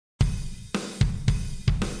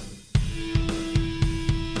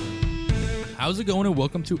How's it going? And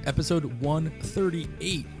welcome to episode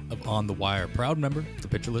 138 of On the Wire, proud member of the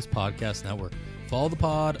Pitcher List Podcast Network. Follow the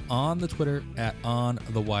pod on the Twitter at On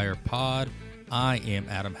the Wire Pod. I am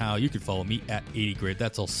Adam Howe. You can follow me at 80grid.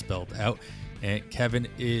 That's all spelled out. And Kevin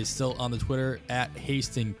is still on the Twitter at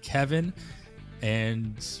HastingKevin.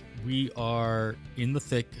 And we are in the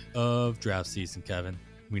thick of draft season, Kevin.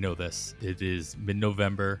 We know this. It is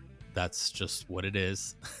mid-November. That's just what it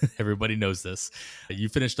is. Everybody knows this. You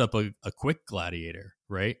finished up a quick gladiator,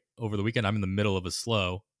 right? Over the weekend. I'm in the middle of a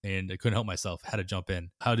slow and I couldn't help myself. Had to jump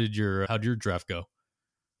in. How'd your draft go?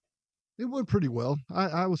 It went pretty well.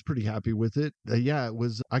 I was pretty happy with it. Yeah, it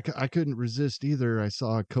was. I couldn't resist either. I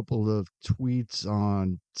saw a couple of tweets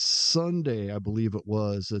on Sunday, I believe it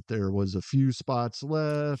was, that there was a few spots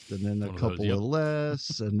left and then a couple of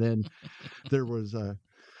less. And then there was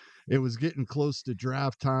it was getting close to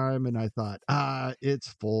draft time, and I thought, it's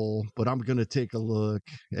full, but I'm going to take a look.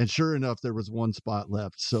 And sure enough, there was one spot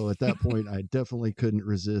left. So at that point, I definitely couldn't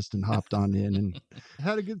resist and hopped on in and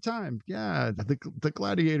had a good time. Yeah, the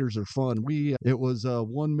gladiators are fun. It was a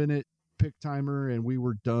 1 minute pick timer, and we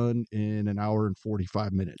were done in an hour and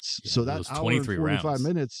 45 minutes. Yeah, so that hour and 45 rounds.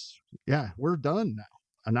 minutes, yeah, we're done now.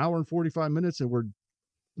 An hour and 45 minutes, and we're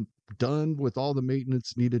done with all the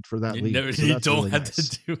maintenance needed for that league. No, so you don't really have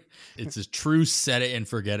to do it. It's a true set it and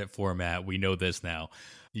forget it format. We know this now.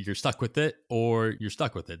 You're stuck with it or you're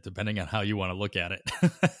stuck with it, depending on how you want to look at it.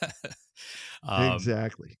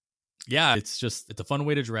 Exactly. Yeah, it's a fun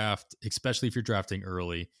way to draft, especially if you're drafting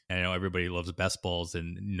early. And I know everybody loves best balls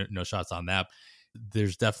and no shots on that.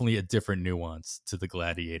 There's definitely a different nuance to the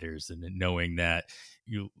gladiators, and knowing that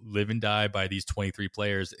you live and die by these 23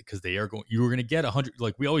 players because you're going to get 100.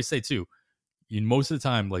 Like we always say too, most of the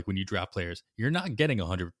time, like when you draft players, you're not getting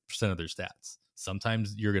 100% of their stats.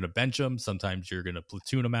 Sometimes you're going to bench them. Sometimes you're going to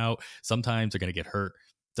platoon them out. Sometimes they're going to get hurt.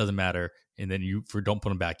 Doesn't matter. And then don't put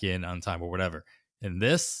them back in on time or whatever. And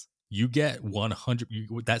this, you get 100.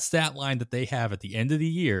 That stat line that they have at the end of the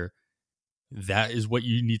year, that is what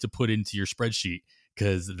you need to put into your spreadsheet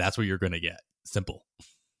because that's what you're going to get. Simple.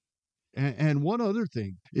 And one other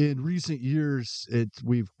thing, in recent years,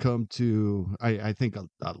 we've come to, I think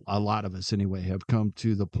a lot of us anyway, have come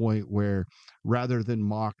to the point where rather than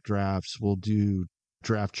mock drafts, we'll do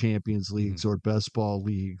draft champions leagues or best ball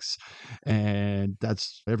leagues. And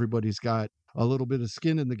everybody's got a little bit of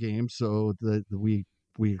skin in the game. So that we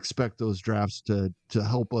expect those drafts to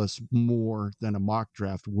help us more than a mock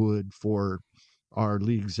draft would for our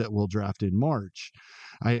leagues that we'll draft in March.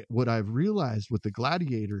 What I've realized with the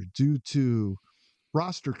Gladiator, due to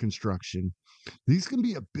roster construction, these can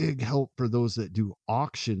be a big help for those that do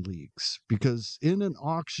auction leagues, because in an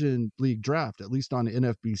auction league draft, at least on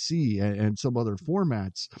NFBC and some other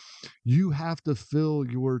formats, you have to fill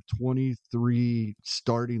your 23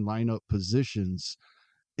 starting lineup positions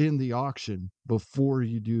in the auction before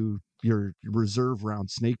you do your reserve round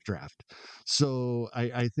snake draft. So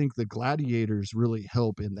I think the gladiators really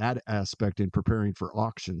help in that aspect in preparing for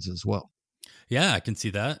auctions as well. Yeah, I can see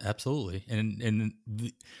that. Absolutely. And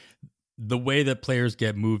the way that players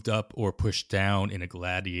get moved up or pushed down in a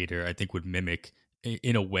gladiator, I think would mimic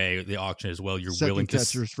in a way the auction as well. You're second willing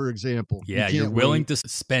catchers, for example. Yeah, you're willing to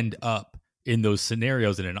spend up in those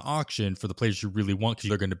scenarios in an auction for the players you really want because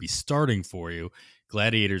they're going to be starting for you.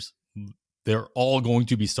 Gladiators, they're all going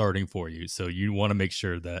to be starting for you. So you want to make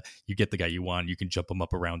sure that you get the guy you want. You can jump them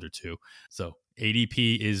up a round or two. So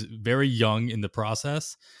ADP is very young in the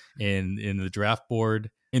process. And in the draft board,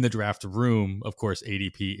 in the draft room, of course,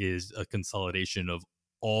 ADP is a consolidation of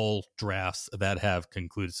all drafts that have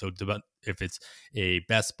concluded. So if it's a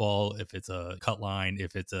best ball, if it's a cut line,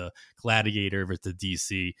 if it's a gladiator, if it's a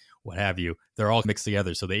DC, what have you, they're all mixed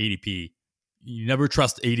together. So the ADP, you never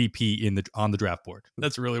trust ADP on the draft board.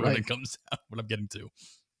 That's really what it comes down, what I'm getting to.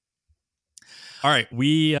 All right,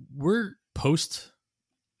 we're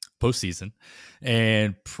postseason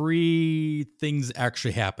and pre things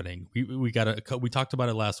actually happening. We talked about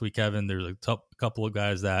it last week, Kevin. There's a couple of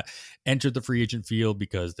guys that entered the free agent field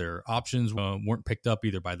because their options weren't picked up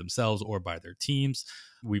either by themselves or by their teams.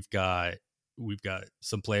 We've got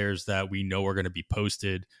some players that we know are going to be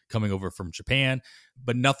posted coming over from Japan,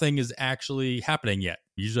 but nothing is actually happening yet.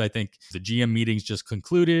 Usually I think the GM meetings just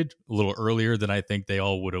concluded a little earlier than I think they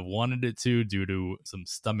all would have wanted it to due to some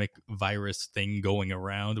stomach virus thing going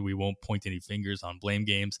around. We won't point any fingers on blame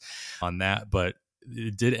games on that, but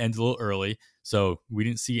it did end a little early. So we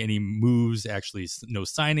didn't see any moves, actually, no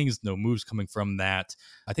signings, no moves coming from that.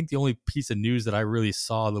 I think the only piece of news that I really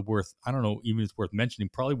saw I don't know, even it's worth mentioning,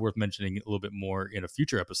 probably worth mentioning a little bit more in a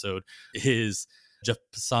future episode, is Jeff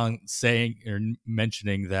Passan saying or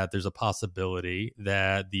mentioning that there's a possibility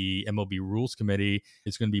that the MLB Rules Committee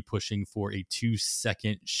is going to be pushing for a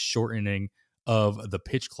 2-second shortening of the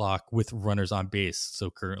pitch clock with runners on base.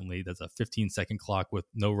 So currently that's a 15-second clock with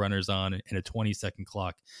no runners on and a 20-second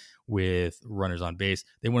clock with runners on base.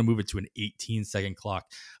 They want to move it to an 18-second clock.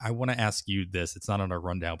 I want to ask you this. It's not on our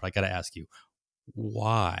rundown, but I got to ask you,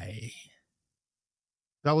 why?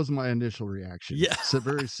 That was my initial reaction. Yeah. So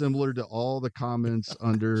very similar to all the comments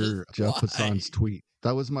under Jeff Passan's tweet.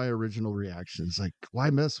 That was my original reaction. It's like,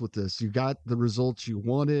 why mess with this? You got the results you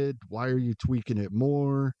wanted. Why are you tweaking it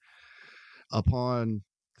more? Upon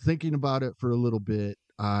thinking about it for a little bit,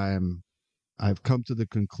 I've come to the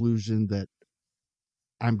conclusion that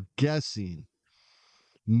I'm guessing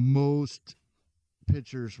most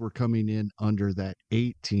pitchers were coming in under that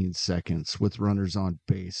 18 seconds with runners on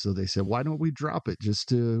base. So they said, why don't we drop it just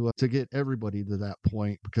to get everybody to that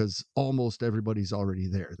point, because almost everybody's already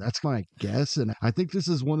there. That's my guess. And I think this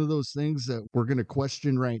is one of those things that we're going to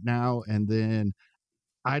question right now. And then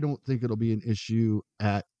I don't think it'll be an issue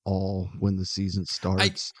at all when the season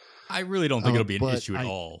starts. I really don't think it'll be an issue at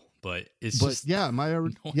all, but it's just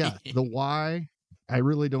the why I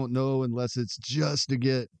really don't know, unless it's just to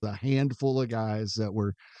get the handful of guys that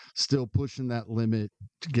were still pushing that limit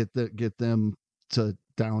to get them to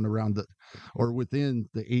down around or within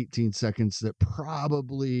the 18 seconds that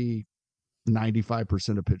probably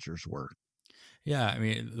 95% of pitchers were. Yeah, I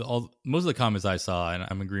mean, most of the comments I saw, and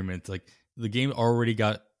I'm in agreement, like the game already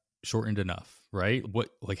got shortened enough, right?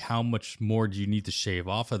 How much more do you need to shave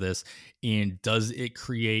off of this? And does it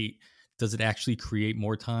actually create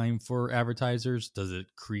more time for advertisers? Does it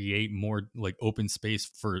create more like open space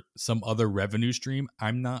for some other revenue stream?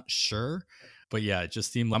 I'm not sure. But yeah, it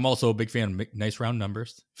just seemed. I'm also a big fan of nice round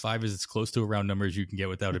numbers. 5 is as close to a round number as you can get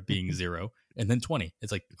without it being 0. And then 20.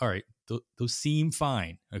 It's like, all right, those seem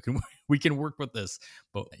fine. We can work with this.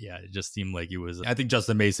 But yeah, it just seemed like it was. I think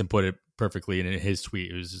Justin Mason put it perfectly in his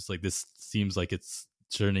tweet. It was just like, this seems like it's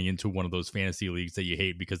turning into one of those fantasy leagues that you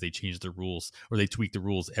hate because they change the rules or they tweak the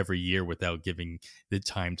rules every year without giving the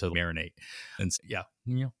time to marinate. And so, yeah,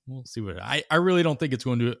 we'll see what I really don't think it's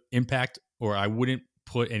going to impact, or I wouldn't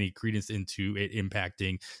put any credence into it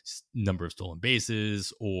impacting number of stolen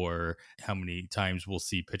bases or how many times we'll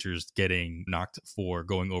see pitchers getting knocked for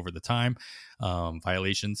going over the time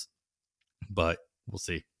violations, but we'll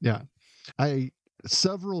see. Yeah.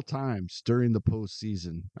 Several times during the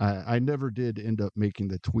postseason, I never did end up making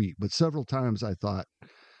the tweet, but several times I thought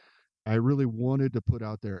I really wanted to put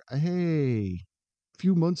out there, hey, a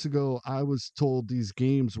few months ago, I was told these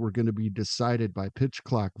games were going to be decided by pitch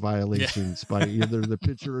clock violations by either the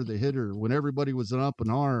pitcher or the hitter when everybody was up in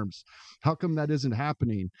arms. How come that isn't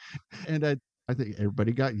happening? And I think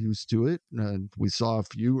everybody got used to it. And we saw a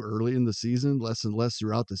few early in the season, less and less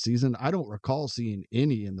throughout the season. I don't recall seeing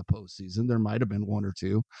any in the postseason. There might have been one or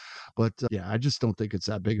two, but I just don't think it's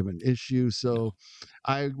that big of an issue. So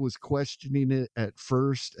I was questioning it at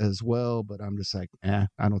first as well, but I'm just like, I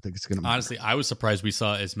don't think it's going to matter. Honestly, I was surprised we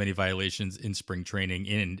saw as many violations in spring training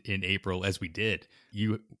in April as we did.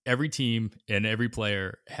 Every team and every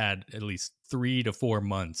player had at least 3 to 4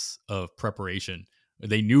 months of preparation.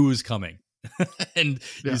 They knew it was coming. And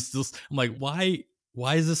I'm like,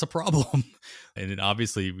 why is this a problem? And then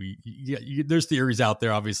obviously there's theories out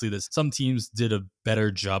there, obviously, that some teams did a better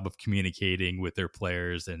job of communicating with their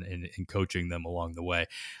players and coaching them along the way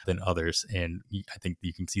than others. And I think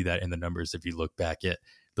you can see that in the numbers if you look back at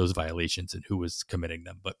those violations and who was committing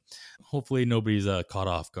them. But hopefully nobody's caught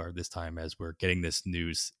off guard this time as we're getting this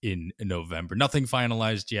news in November. Nothing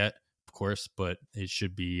finalized yet, of course, but it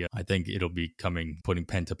should be, I think it'll be putting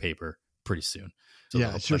pen to paper pretty soon. So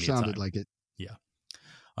yeah, it sure sounded like it. Yeah.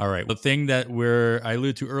 All right. The thing that I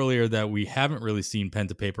alluded to earlier that we haven't really seen pen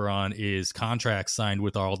to paper on is contracts signed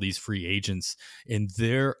with all these free agents. And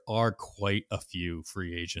there are quite a few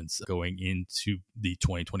free agents going into the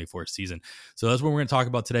 2024 season. So that's what we're going to talk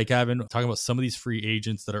about today, Kevin. Talking about some of these free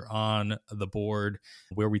agents that are on the board,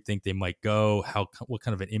 where we think they might go, what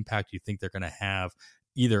kind of an impact you think they're going to have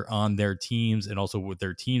either on their teams, and also what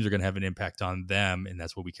their teams are going to have an impact on them. And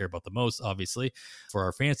that's what we care about the most, obviously, for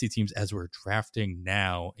our fantasy teams, as we're drafting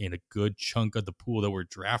now, and a good chunk of the pool that we're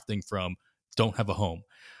drafting from don't have a home.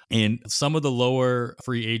 And some of the lower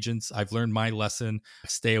free agents, I've learned my lesson.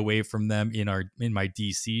 Stay away from them in my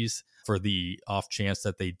DCs for the off chance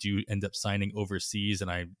that they do end up signing overseas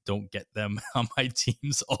and I don't get them on my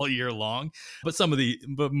teams all year long. But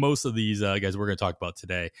most of these guys we're going to talk about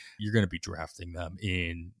today, you're going to be drafting them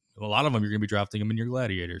in. A lot of them, you're going to be drafting them in your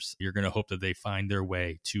gladiators. You're going to hope that they find their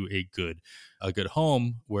way to a good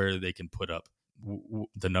home where they can put up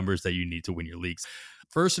the numbers that you need to win your leagues.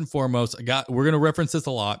 First and foremost, we're going to reference this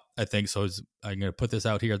a lot, I think. So I'm going to put this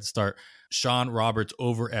out here at the start. Sean Roberts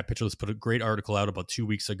over at Pitcherless put a great article out about 2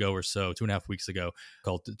 weeks ago or so, 2.5 weeks ago,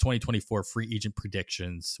 called 2024 Free Agent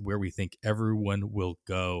Predictions, where we think everyone will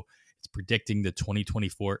go. It's predicting the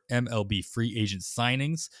 2024 MLB free agent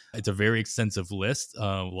signings. It's a very extensive list.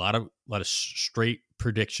 A lot of straight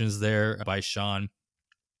predictions there by Sean.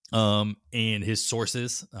 And his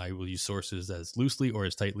sources, I will use sources as loosely or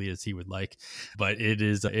as tightly as he would like, but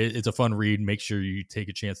it's a fun read. Make sure you take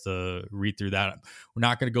a chance to read through that. We're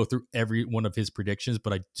not going to go through every one of his predictions,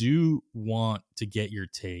 but I do want to get your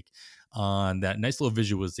take on that nice little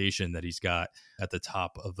visualization that he's got at the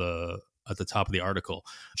top of the article.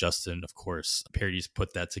 Justin, of course, Parodies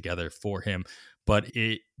put that together for him, but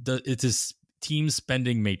it's his team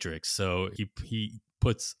spending matrix. So he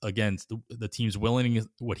puts against the team's willingness,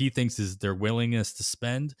 what he thinks is their willingness to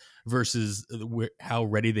spend versus how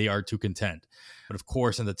ready they are to contend. But of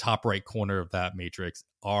course, in the top right corner of that matrix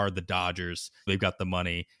are the Dodgers. They've got the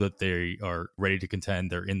money that they are ready to contend.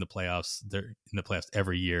 They're in the playoffs. They're in the playoffs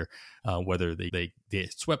every year, whether they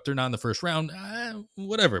swept or not in the first round,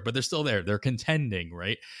 whatever, but they're still there. They're contending,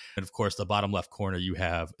 right? And of course, the bottom left corner, you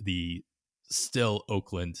have the still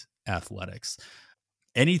Oakland Athletics.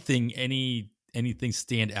 Anything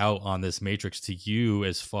stand out on this matrix to you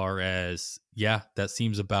as far as, yeah, that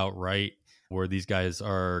seems about right, where these guys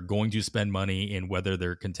are going to spend money and whether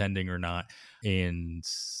they're contending or not? And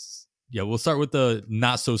yeah, we'll start with the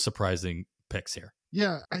not so surprising picks here.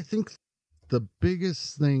 Yeah, I think the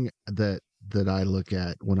biggest thing that I look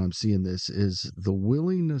at when I'm seeing this is the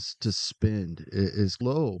willingness to spend is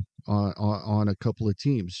low on a couple of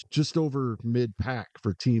teams, just over mid pack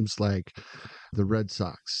for teams like the Red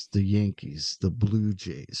Sox, the Yankees, the Blue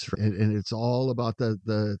Jays, and it's all about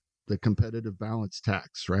the competitive balance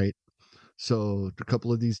tax, right? So a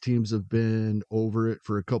couple of these teams have been over it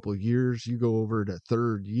for a couple of years. You go over it a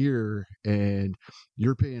third year and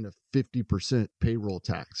you're paying a 50% payroll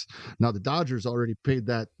tax. Now the Dodgers already paid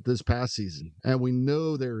that this past season, and we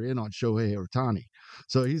know they're in on Shohei Ohtani.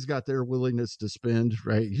 So he's got their willingness to spend,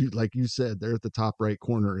 right? Like you said, they're at the top right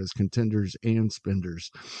corner as contenders and spenders.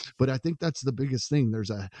 But I think that's the biggest thing. There's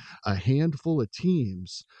a handful of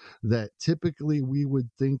teams that typically we would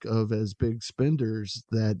think of as big spenders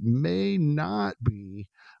that may not be.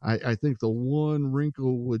 I think the one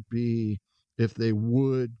wrinkle would be if they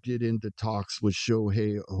would get into talks with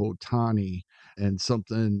Shohei Ohtani and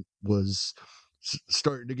something was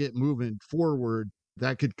starting to get moving forward,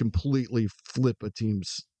 that could completely flip a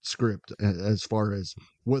team's script as far as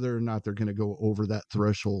whether or not they're going to go over that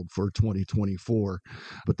threshold for 2024.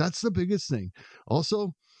 But that's the biggest thing.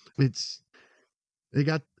 Also, they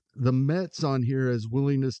got the Mets on here as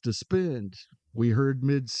willingness to spend. We heard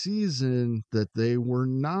mid-season that they were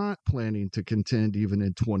not planning to contend even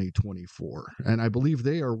in 2024. And I believe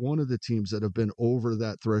they are one of the teams that have been over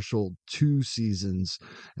that threshold 2 seasons.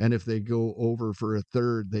 And if they go over for a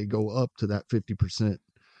third, they go up to that 50%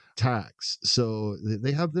 tax. So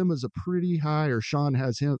they have them as a pretty high, or Sean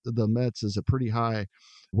has the Mets as a pretty high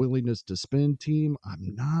willingness to spend team.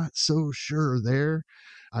 I'm not so sure there.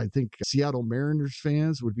 I think Seattle Mariners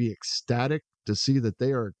fans would be ecstatic to see that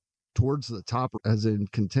they are towards the top as in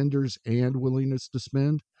contenders and willingness to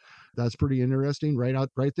spend. That's pretty interesting.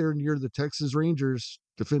 Right there near the Texas Rangers,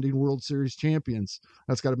 defending World Series champions.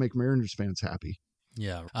 That's got to make Mariners fans happy.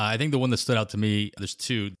 Yeah. I think the one that stood out to me, there's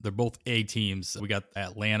two. They're both A teams. We got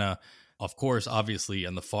Atlanta, of course, obviously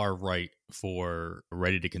on the far right for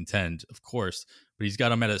ready to contend, of course. But he's got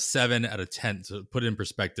them at a 7 out of 10. To put it in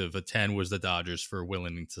perspective, a 10 was the Dodgers for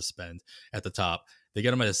willing to spend at the top. They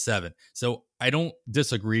get them at a 7. So I don't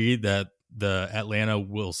disagree that the Atlanta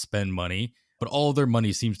will spend money, but all of their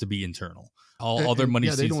money seems to be internal. All their money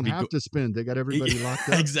they seems don't to be have to spend. They got everybody locked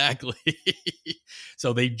up. Exactly.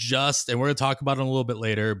 So they just, and we're going to talk about it a little bit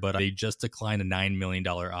later, but they just declined a $9 million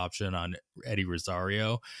option on Eddie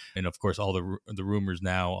Rosario. And of course, all the rumors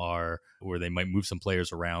now are where they might move some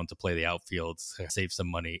players around to play the outfield, save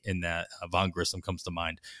some money in that. Von Grissom comes to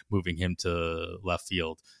mind, moving him to left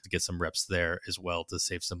field to get some reps there as well to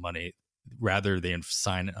save some money, rather than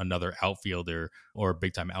sign another outfielder or a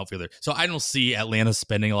big time outfielder. So I don't see Atlanta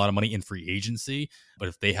spending a lot of money in free agency, but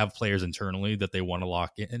if they have players internally that they want to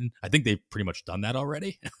lock in, I think they've pretty much done that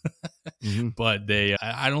already. Mm-hmm. But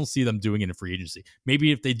I don't see them doing it in free agency.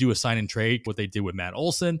 Maybe if they do a sign and trade, what they did with Matt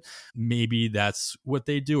Olson, maybe that's what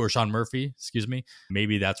they do, or Sean Murphy, excuse me.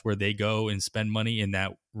 Maybe that's where they go and spend money in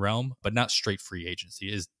that realm, but not straight free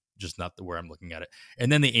agency is just not where I'm looking at it.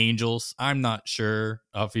 And then the Angels, I'm not sure,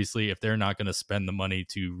 obviously, if they're not going to spend the money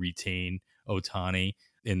to retain Ohtani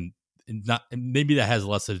in not, maybe that has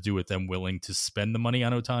less to do with them willing to spend the money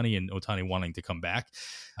on Otani and Otani wanting to come back.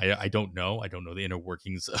 I don't know. I don't know the inner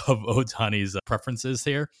workings of Otani's preferences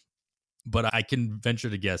here, but I can venture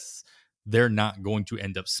to guess they're not going to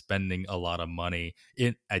end up spending a lot of money.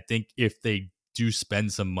 I think if they do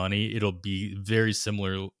spend some money, it'll be very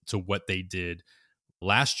similar to what they did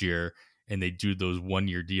last year. And they do those 1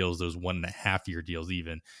 year deals, those 1.5 year deals,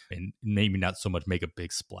 even, and maybe not so much make a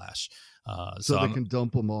big splash. So they can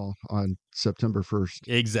dump them all on September 1st.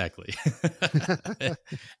 Exactly.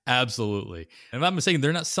 Absolutely. And if I'm mistaken,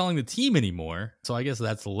 they're not selling the team anymore. So I guess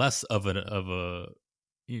that's less of a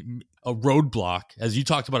roadblock. As you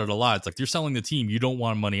talked about it a lot, it's like you're selling the team, you don't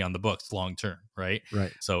want money on the books long term, right?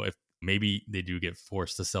 Right. So if maybe they do get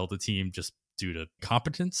forced to sell the team just due to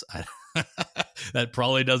competence, that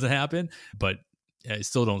probably doesn't happen, but I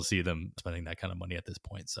still don't see them spending that kind of money at this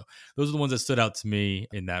point. So those are the ones that stood out to me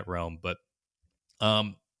in that realm. But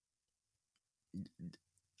I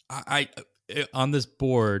on this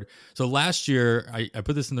board, so last year I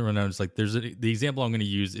put this in the rundown. It's like the example I'm going to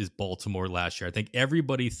use is Baltimore last year. I think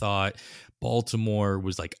everybody thought Baltimore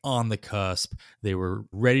was like on the cusp. They were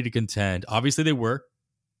ready to contend. Obviously they were.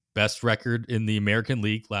 Best record in the American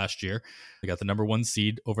League last year. They got the number 1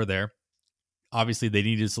 seed over there. Obviously they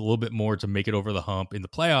needed a little bit more to make it over the hump in the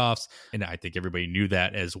playoffs, and I think everybody knew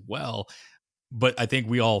that as well. But I think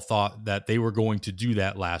we all thought that they were going to do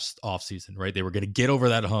that last offseason, right? They were going to get over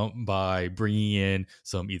that hump by bringing in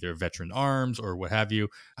some either veteran arms or what have you.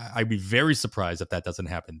 I'd be very surprised if that doesn't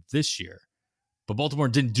happen this year. But Baltimore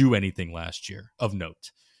didn't do anything last year of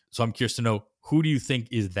note. So I'm curious to know, who do you think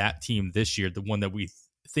is that team this year, the one that we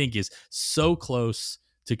think is so close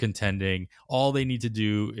to contending? All they need to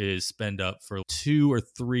do is spend up for 2 or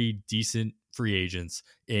 3 decent free agents,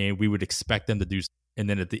 and we would expect them to do. And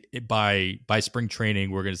then by spring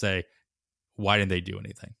training, we're going to say, why didn't they do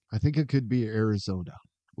anything? I think it could be Arizona.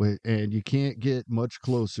 And you can't get much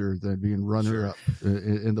closer than being runner-up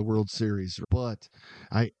in the World Series. But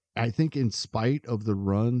I think in spite of the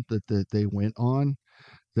run that they went on,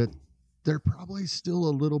 that they're probably still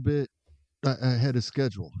a little bit ahead of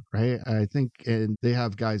schedule, right? I think, and they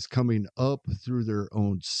have guys coming up through their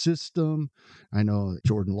own system. I know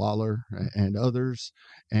Jordan Lawler and others,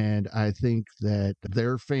 and I think that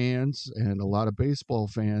their fans and a lot of baseball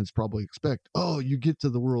fans probably expect, oh, you get to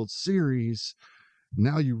the World Series,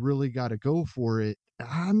 now you really got to go for it.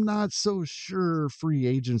 I'm not so sure free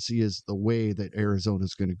agency is the way that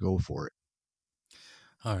Arizona's going to go for it.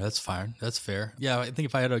 All right, that's fine. That's fair. Yeah, I think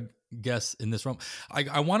if I had a guess in this room,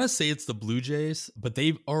 I want to say it's the Blue Jays, but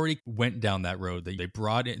they've already went down that road. They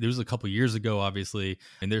brought in, there was a couple years ago, obviously,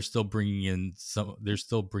 and they're still bringing in some. They're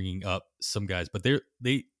still bringing up some guys, but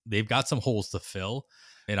they've got some holes to fill.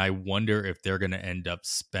 And I wonder if they're going to end up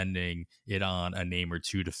spending it on a name or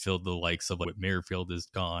two to fill the likes of what Merrifield is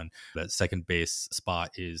gone. That second base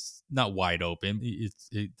spot is not wide open.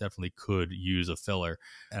 It definitely could use a filler.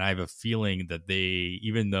 And I have a feeling that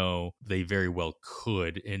even though they very well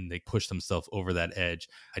could, and they push themselves over that edge,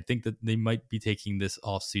 I think that they might be taking this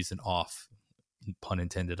offseason off, pun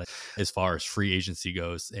intended, as far as free agency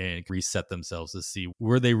goes, and reset themselves to see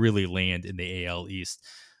where they really land in the AL East.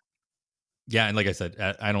 Yeah, and like I said,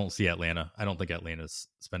 I don't see Atlanta. I don't think Atlanta's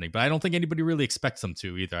spending, but I don't think anybody really expects them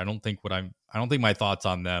to either. I don't think my thoughts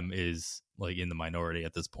on them is like in the minority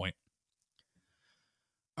at this point.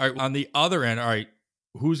 All right, on the other end, all right,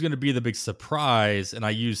 who's going to be the big surprise? And I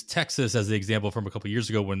use Texas as the example from a couple of years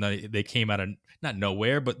ago when they came out of not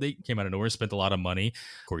nowhere, but they came out of nowhere, spent a lot of money.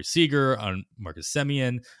 Corey Seager, on Marcus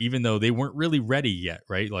Semien, even though they weren't really ready yet,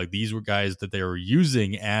 right? Like these were guys that they were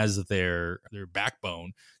using as their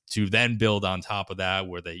backbone to then build on top of that,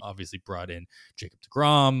 where they obviously brought in Jacob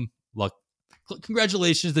deGrom.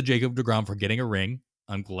 Congratulations to Jacob deGrom for getting a ring.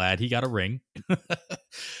 I'm glad he got a ring.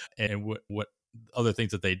 And what other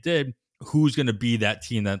things that they did. Who's going to be that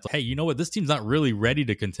team that's like, hey, you know what? This team's not really ready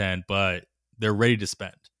to contend, but they're ready to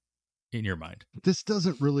spend, in your mind? This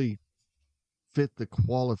doesn't really fit the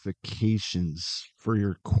qualifications for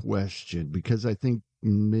your question, because I think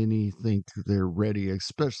many think they're ready,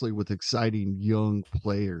 especially with exciting young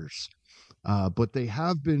players. But they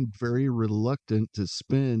have been very reluctant to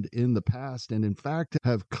spend in the past, and in fact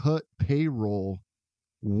have cut payroll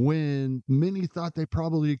when many thought they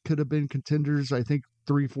probably could have been contenders, I think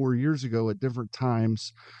 3-4 years ago at different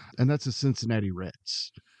times. And that's the Cincinnati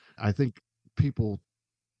Reds. I think people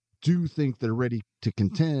do think they're ready to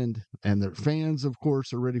contend, and their fans, of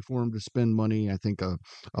course, are ready for them to spend money. I think a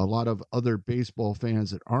lot of other baseball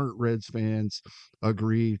fans that aren't Reds fans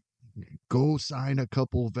agree. Go sign a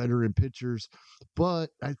couple veteran pitchers.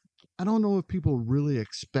 But I don't know if people really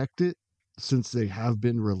expect it. since they have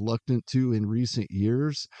been reluctant to in recent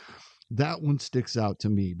years, that one sticks out to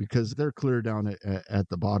me because they're clear down at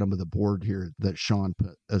the bottom of the board here that Sean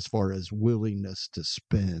put as far as willingness to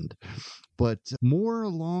spend. But more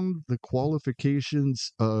along the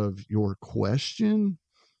qualifications of your question,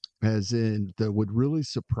 as in that would really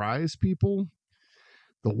surprise people,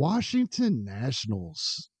 the Washington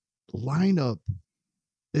Nationals lineup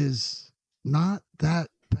is not that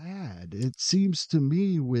bad. It seems to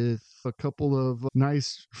me, with a couple of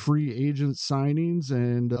nice free agent signings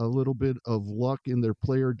and a little bit of luck in their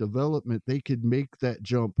player development, they could make that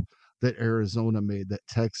jump that Arizona made, that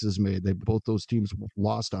Texas made. They both those teams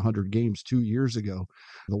lost 100 games 2 years ago.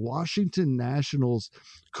 The Washington Nationals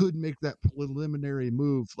could make that preliminary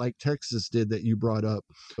move like Texas did that you brought up.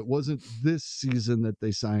 It wasn't this season that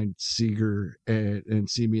they signed Seager and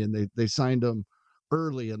Simeon. They signed them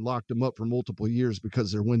early and locked them up for multiple years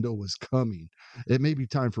because their window was coming. It may be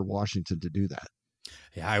time for Washington to do that.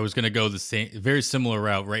 Yeah, I was going to go the same, very similar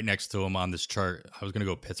route right next to him on this chart. I was going to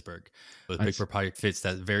go Pittsburgh. But Pittsburgh probably fits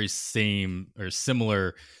that very same or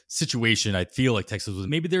similar situation. I feel like Texas was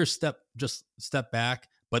maybe they're just step back,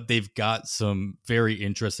 but they've got some very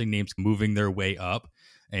interesting names moving their way up.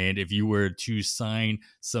 And if you were to sign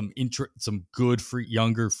some good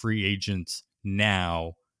younger free agents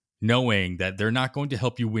now, knowing that they're not going to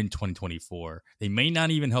help you win 2024, they may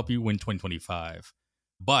not even help you win 2025.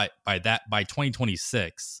 But by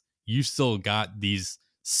 2026, you still got these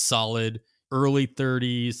solid early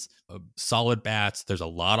 30s, solid bats. There's a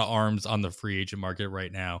lot of arms on the free agent market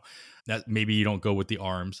right now. That maybe you don't go with the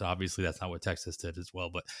arms. Obviously, that's not what Texas did as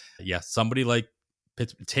well. But yeah, somebody like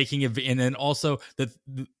Pittsburgh taking it, and then also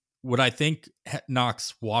what I think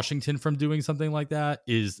knocks Washington from doing something like that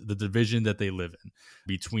is the division that they live in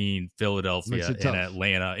between Philadelphia and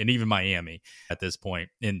Atlanta and even Miami at this point.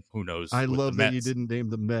 And who knows? I love that you didn't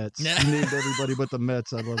name the Mets. You named everybody but the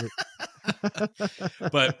Mets. I love it.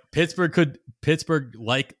 But Pittsburgh,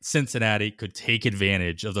 like Cincinnati, could take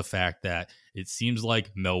advantage of the fact that it seems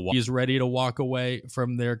like Milwaukee is ready to walk away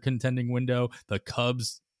from their contending window. The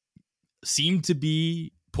Cubs seem to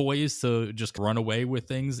be poised to just run away with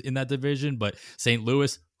things in that division, but St.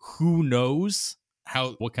 Louis, who knows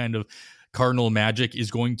what kind of Cardinal magic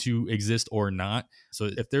is going to exist or not. So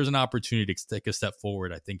if there's an opportunity to take a step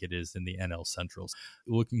forward, I think it is in the NL Centrals.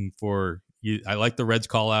 Looking for I like the Reds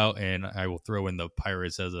call out, and I will throw in the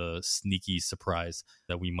Pirates as a sneaky surprise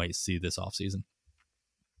that we might see this offseason.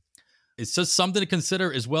 It's just something to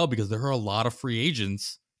consider as well, because there are a lot of free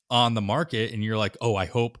agents on the market, and you're like, oh, I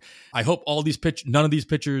hope all these none of these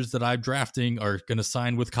pitchers that I'm drafting are going to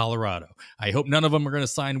sign with Colorado. I hope none of them are going to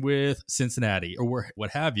sign with Cincinnati or what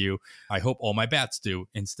have you. I hope all my bats do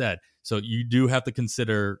instead. So you do have to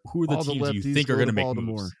consider who are the teams you think are going to make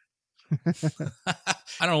moves.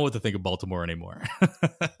 I don't know what to think of Baltimore anymore.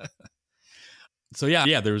 So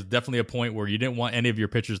yeah, there was definitely a point where you didn't want any of your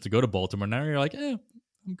pitchers to go to Baltimore. Now you're like, I'm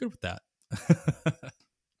good with that.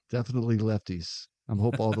 Definitely lefties. I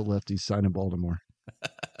hope all the lefties sign in Baltimore.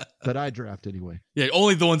 That I draft anyway. Yeah,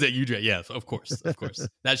 only the ones that you draft. Yes, of course.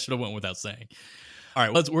 That should have went without saying. All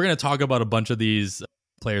right, we're going to talk about a bunch of these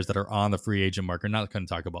players that are on the free agent market. Not going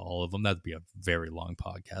to talk about all of them. That'd be a very long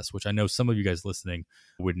podcast, which I know some of you guys listening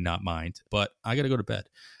would not mind, but I got to go to bed.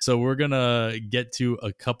 So we're going to get to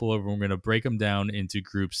a couple of them. We're going to break them down into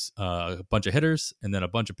groups, a bunch of hitters and then a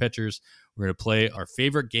bunch of pitchers. We're going to play our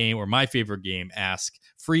favorite game, or my favorite game, Ask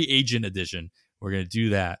Free Agent Edition. We're going to do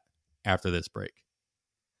that after this break.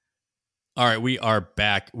 All right, we are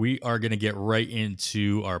back. We are going to get right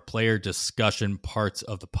into our player discussion parts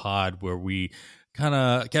of the pod, where we Kevin,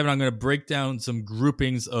 I'm going to break down some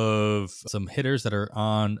groupings of some hitters that are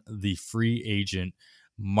on the free agent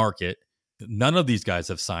market. None of these guys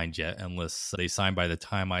have signed yet, unless they sign by the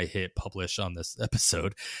time I hit publish on this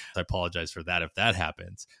episode. I apologize for that if that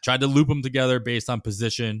happens. Tried to loop them together based on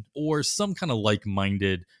position or some kind of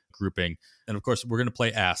like-minded grouping. And of course, we're going to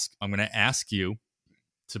play Ask. I'm going to ask you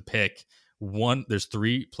to pick one. There's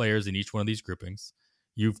 3 players in each one of these groupings.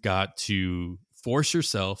 You've got to force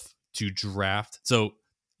yourself to draft. So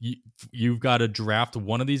you've got to draft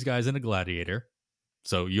one of these guys in a gladiator.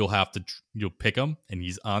 So you'll pick him, and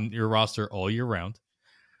he's on your roster all year round.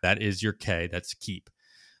 That is your K. That's keep.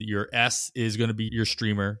 Your S is going to be your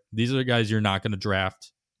streamer. These are the guys you're not going to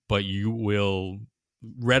draft, but you will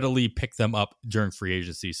readily pick them up during free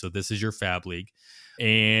agency. So this is your fab league.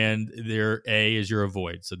 And their A is your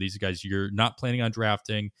avoid. So these guys you're not planning on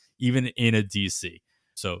drafting, even in a DC.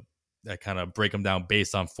 So that kind of break them down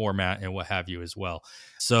based on format and what have you as well.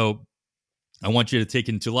 So I want you to take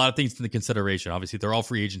into a lot of things into consideration. Obviously, they're all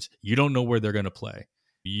free agents. You don't know where they're going to play.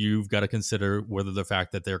 You've got to consider whether the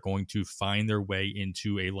fact that they're going to find their way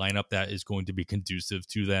into a lineup that is going to be conducive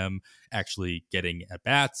to them actually getting at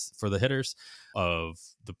bats for the hitters, of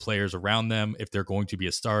the players around them, if they're going to be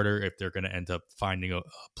a starter, if they're going to end up finding a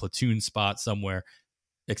platoon spot somewhere,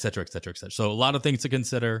 et cetera, et cetera, et cetera. So a lot of things to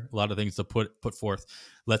consider, a lot of things to put forth.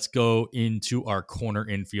 Let's go into our corner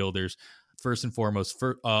infielders. First and foremost,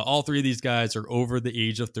 all three of these guys are over the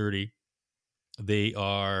age of 30. They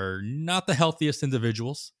are not the healthiest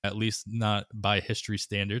individuals, at least not by history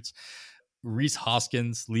standards. Rhys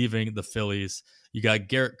Hoskins leaving the Phillies. You got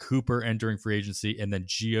Garrett Cooper entering free agency, and then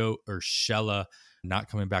Gio Urshela not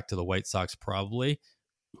coming back to the White Sox probably.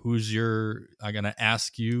 I'm going to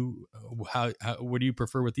ask you, what do you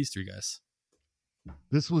prefer with these three guys?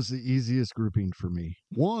 This was the easiest grouping for me.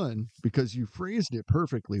 One, because you phrased it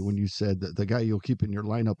perfectly when you said that the guy you'll keep in your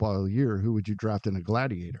lineup all year, who would you draft in a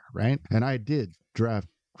Gladiator, right? And I did draft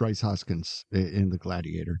Rhys Hoskins in the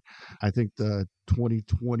Gladiator. I think the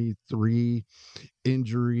 2023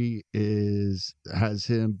 injury has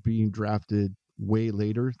him being drafted way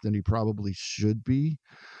later than he probably should be.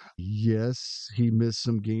 Yes, he missed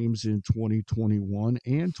some games in 2021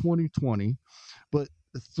 and 2020, but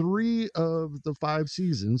three of the 5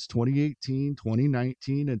 seasons, 2018,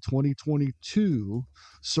 2019, and 2022,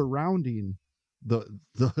 surrounding the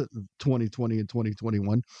 2020 and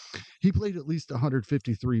 2021, he played at least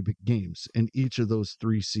 153 games in each of those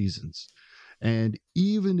 3 seasons. And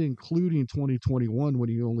even including 2021, when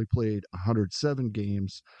he only played 107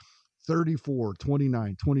 games, 34,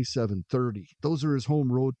 29, 27, 30. Those are his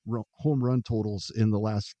home run totals in the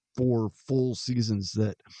last 4 full seasons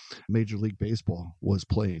that Major League Baseball was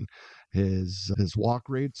playing. His walk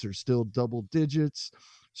rates are still double digits.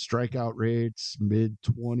 Strikeout rates mid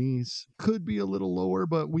 20s, could be a little lower,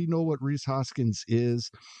 but we know what Rhys Hoskins is,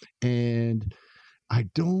 and I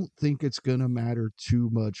don't think it's going to matter too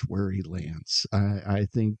much where he lands. I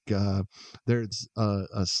think there's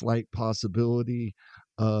a slight possibility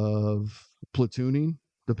of platooning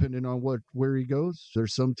depending on where he goes.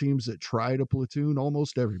 There's some teams that try to platoon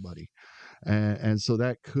almost everybody, and so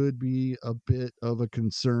that could be a bit of a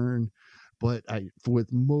concern. But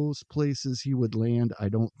with most places he would land, I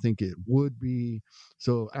don't think it would be.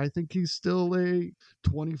 So I think he's still a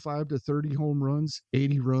 25 to 30 home runs,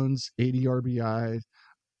 80 runs, 80 RBI,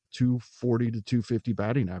 240 to 250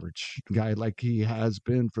 batting average guy, like he has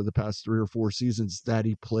been for the past 3 or 4 seasons that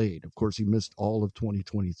he played. Of course, he missed all of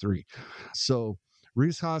 2023. So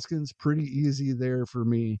Rhys Hoskins, pretty easy there for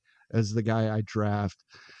me as the guy I draft.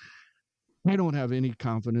 I don't have any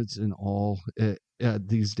confidence in all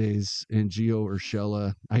these days in Gio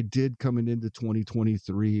Urshela. I did coming into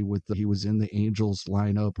 2023 he was in the Angels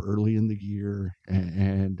lineup early in the year,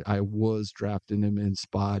 and I was drafting him in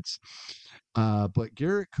spots. But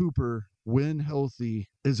Garrett Cooper, when healthy,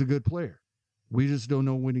 is a good player. We just don't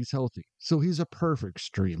know when he's healthy. So he's a perfect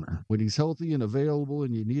streamer. When he's healthy and available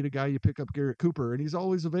and you need a guy, you pick up Garrett Cooper, and he's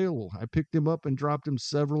always available. I picked him up and dropped him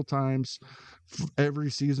several times every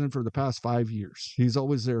season for the past 5 years. He's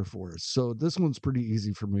always there for us. So this one's pretty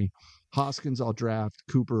easy for me. Hoskins, I'll draft.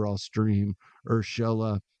 Cooper, I'll stream.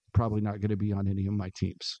 Urshela, probably not going to be on any of my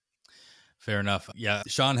teams. Fair enough. Yeah.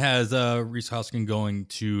 Sean has Rhys Hoskins going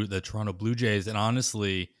to the Toronto Blue Jays. And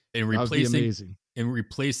honestly, in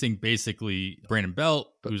replacing basically Brandon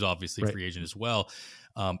Belt, who's obviously free agent as well,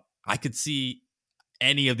 I could see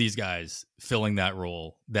any of these guys filling that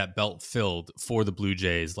role that Belt filled for the Blue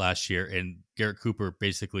Jays last year. And Garrett Cooper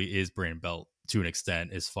basically is Brandon Belt to an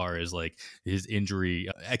extent, as far as like his injury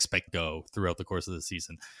expect go throughout the course of the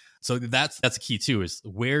season. So that's a key too, is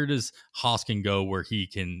where does Hoskins go where he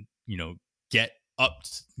can,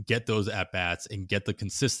 get those at bats and get the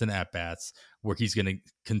consistent at bats where he's going to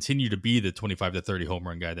continue to be the 25 to 30 home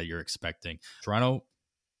run guy that you're expecting. Toronto,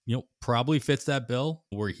 probably fits that bill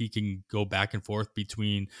where he can go back and forth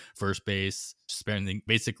between first base, spending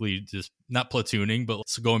basically just not platooning, but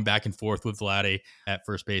going back and forth with Vladdy at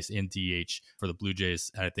first base and DH for the Blue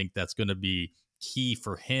Jays. And I think that's going to be key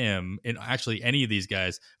for him. And actually any of these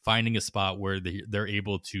guys finding a spot where they're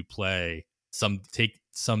able to take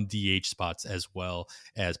some DH spots as well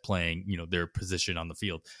as playing, their position on the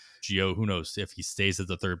field. Gio, who knows if he stays as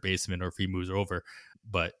the third baseman or if he moves over.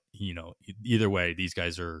 But, either way, these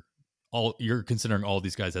guys you're considering all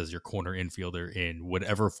these guys as your corner infielder in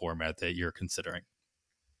whatever format that you're considering.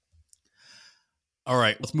 All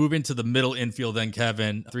right, let's move into the middle infield then,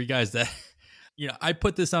 Kevin. 3 guys that, I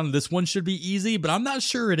put this on. This one should be easy, but I'm not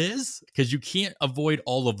sure it is because you can't avoid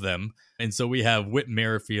all of them. And so we have Whit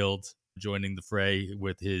Merrifield joining the fray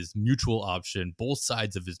with his mutual option, both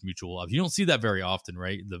sides of his mutual option. You don't see that very often,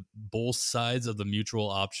 right? The both sides of the mutual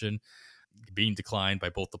option. being declined by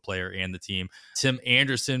both the player and the team. Tim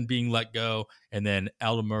Anderson being let go, and then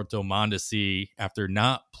Alberto Mondesi after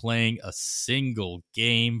not playing a single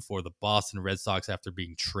game for the Boston Red Sox after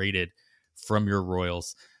being traded from your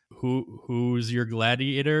Royals. Who's your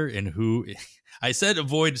gladiator, and who? I said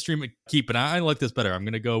avoid stream keep, and I like this better. I'm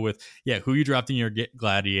going to go with who you drafting your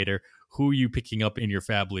gladiator, who you picking up in your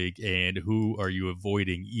Fab League, and who are you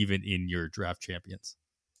avoiding even in your draft champions.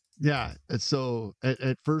 Yeah. So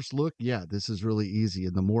at first look, yeah, this is really easy.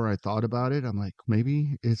 And the more I thought about it, I'm like,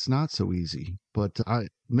 maybe it's not so easy. But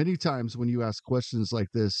many times when you ask questions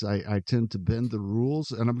like this, I tend to bend the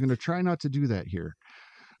rules, and I'm going to try not to do that here,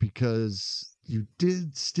 because you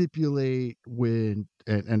did stipulate when,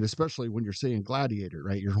 and especially when you're saying gladiator,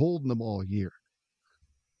 right? You're holding them all year.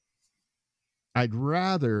 I'd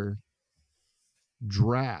rather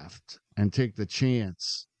draft and take the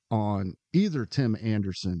chance on either Tim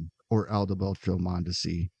Anderson or Alberto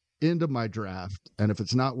Mondesi into my draft. And if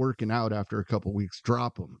it's not working out after a couple weeks,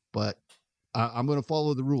 drop them. But I'm going to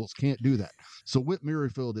follow the rules. Can't do that. So Whit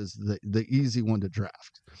Merrifield is the easy one to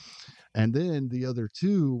draft. And then the other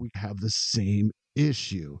two, we have the same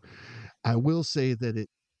issue. I will say that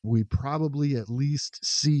we probably at least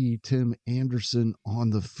see Tim Anderson on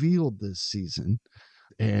the field this season,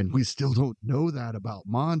 and we still don't know that about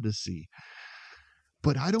Mondesi.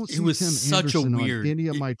 But I don't see Tim Anderson on any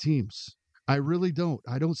of my teams. I really don't.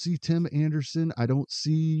 I don't see Tim Anderson. I don't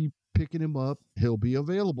see picking him up. He'll be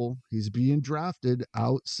available. He's being drafted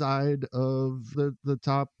outside of the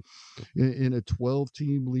top in a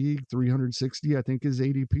 12-team league, 360. I think his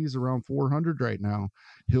ADP is around 400 right now.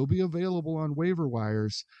 He'll be available on waiver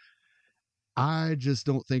wires. I just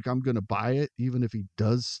don't think I'm going to buy it, even if he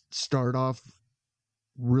does start off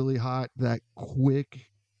really hot that quick.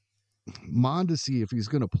 Mondesi, if he's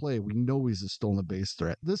going to play, we know he's a stolen base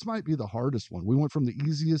threat. This might be the hardest one. We went from the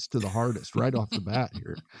easiest to the hardest right off the bat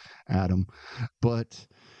here, Adam. But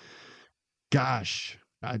gosh,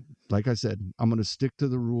 like I said, I'm going to stick to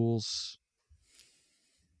the rules.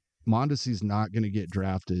 Mondesi's not going to get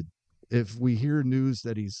drafted. If we hear news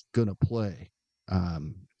that he's going to play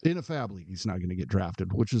in a Fab League, he's not going to get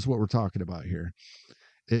drafted, which is what we're talking about here.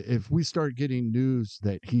 If we start getting news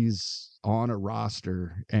that he's on a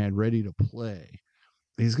roster and ready to play,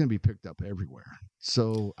 he's going to be picked up everywhere.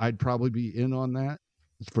 So I'd probably be in on that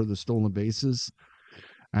for the stolen bases.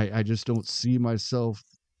 I just don't see myself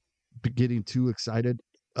getting too excited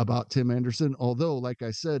about Tim Anderson. Although, like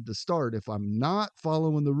I said to start, if I'm not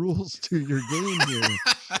following the rules to your game here,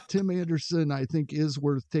 Tim Anderson, I think, is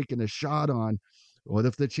worth taking a shot on. What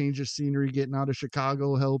if the change of scenery, getting out of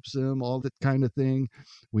Chicago, helps him? All that kind of thing.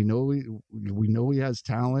 We know he has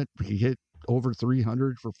talent. He hit over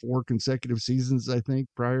 300 for 4 consecutive seasons, I think,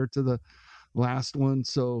 prior to the last one.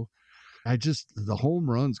 So the home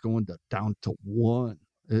runs going down to 1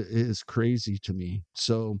 is crazy to me.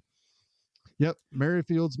 So, yep,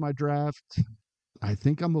 Merrifield's my draft. I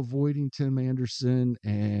think I'm avoiding Tim Anderson,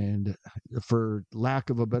 and for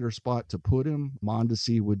lack of a better spot to put him,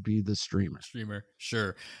 Mondesi would be the streamer.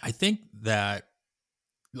 Sure. I think that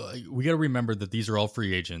we got to remember that these are all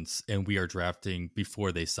free agents, and we are drafting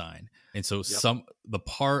before they sign. And so the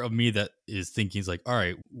part of me that is thinking is like, all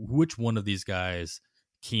right, which one of these guys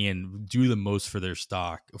can do the most for their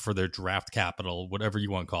stock, for their draft capital, whatever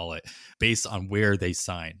you want to call it, based on where they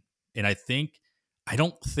sign. And I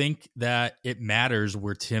don't think that it matters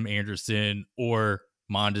where Tim Anderson or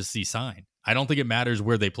Mondesi sign. I don't think it matters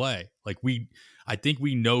where they play. I think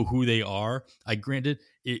we know who they are. Granted,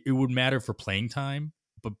 it would matter for playing time,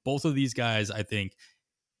 but both of these guys, I think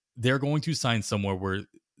they're going to sign somewhere where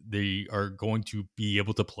they are going to be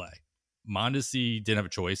able to play. Mondesi didn't have a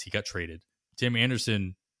choice. He got traded. Tim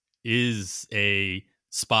Anderson is a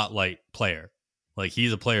spotlight player.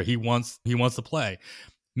 He's a player. He wants to play.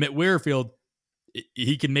 Mitt Weirfield,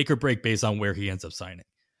 he can make or break based on where he ends up signing.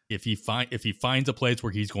 If he finds a place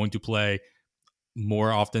where he's going to play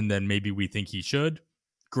more often than maybe we think he should,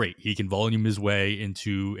 great. He can volume his way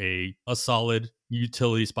into a solid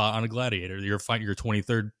utility spot on a gladiator. Your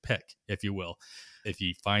 23rd pick, if you will. If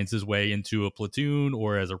he finds his way into a platoon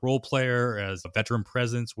or as a role player, as a veteran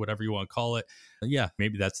presence, whatever you want to call it,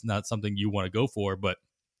 maybe that's not something you want to go for, but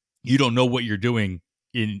you don't know what you're doing.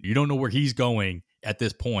 You don't know where he's going at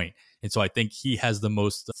this point. And so I think he has the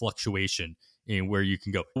most fluctuation in where you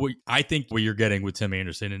can go. I think what you're getting with Tim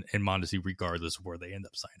Anderson and Mondesi, regardless of where they end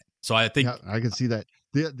up signing. So I think I can see that.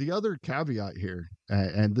 The other caveat here,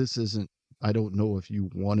 and this isn't, I don't know if you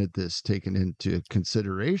wanted this taken into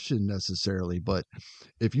consideration necessarily, but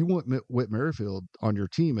if you want Whit Merrifield on your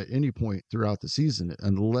team at any point throughout the season,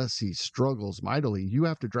 unless he struggles mightily, you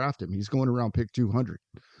have to draft him. He's going around pick 200.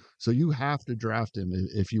 So you have to draft him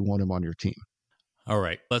if you want him on your team. All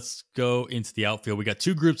right, let's go into the outfield. We got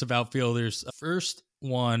two groups of outfielders. First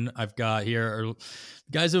one I've got here are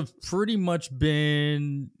guys who have pretty much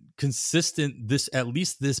been consistent at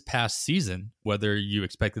least this past season. Whether you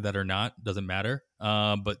expected that or not doesn't matter.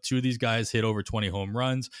 But two of these guys hit over 20 home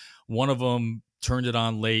runs. One of them turned it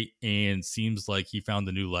on late and seems like he found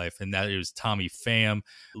a new life, and that is Tommy Pham.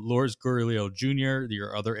 Lourdes Gurriel Jr.,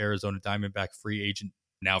 your other Arizona Diamondback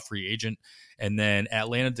now free agent. And then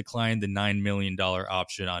Atlanta declined the $9 million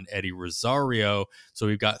option on Eddie Rosario. So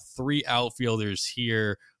we've got three outfielders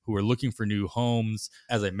here who are looking for new homes.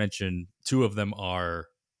 As I mentioned, two of them are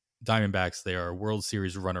Diamondbacks. They are World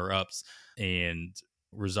Series runner-ups. And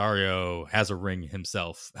Rosario has a ring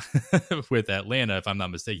himself with Atlanta. If I'm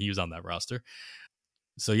not mistaken, he was on that roster.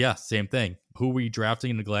 So yeah, same thing. Who are we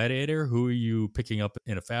drafting in the Gladiator? Who are you picking up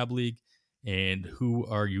in a Fab League? And who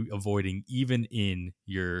are you avoiding even in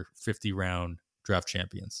your 50-round draft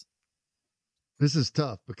champions? This is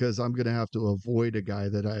tough because I'm going to have to avoid a guy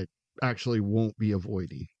that I actually won't be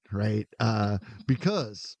avoiding, right?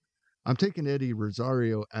 Because I'm taking Eddie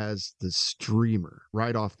Rosario as the streamer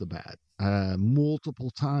right off the bat.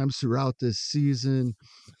 Multiple times throughout this season,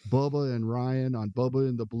 Bubba and Ryan on Bubba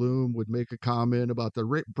and the Bloom would make a comment about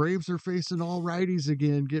the Braves are facing all righties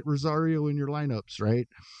again. Get Rosario in your lineups, right?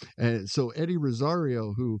 And so Eddie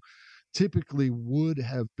Rosario, who typically would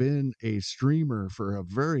have been a streamer for a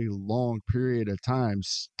very long period of time,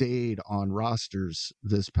 stayed on rosters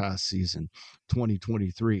this past season,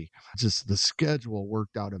 2023. Just the schedule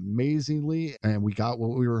worked out amazingly, and we got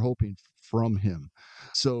what we were hoping from him.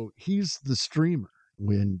 So he's the streamer.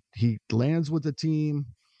 When he lands with the team,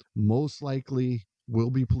 most likely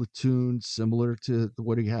will be platooned similar to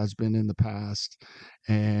what he has been in the past.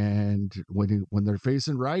 And when they're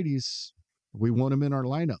facing righties, we want him in our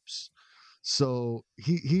lineups. So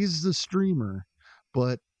he's the streamer,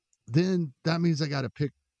 but then that means I got to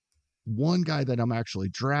pick one guy that I'm actually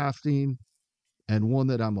drafting and one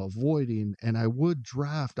that I'm avoiding. And I would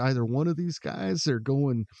draft either one of these guys. They're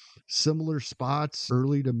going similar spots,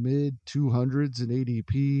 early to mid 200s in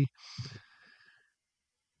ADP.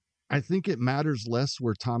 I think it matters less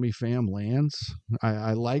where Tommy Pham lands.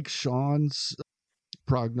 I like Sean's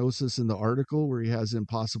prognosis in the article where he has him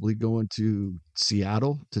possibly going to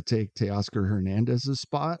Seattle to take Teoscar Hernandez's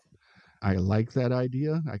spot. I like that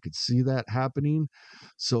idea. I could see that happening.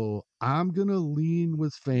 So I'm going to lean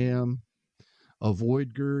with Pham,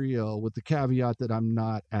 avoid Gurriel, with the caveat that I'm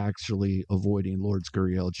not actually avoiding Lourdes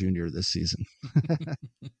Gurriel Jr. this season.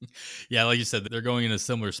 Yeah, like you said, they're going in a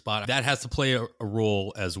similar spot. That has to play a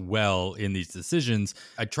role as well in these decisions.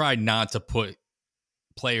 I try not to put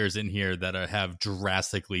players in here that have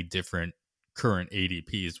drastically different current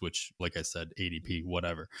ADPs, which, like I said, ADP,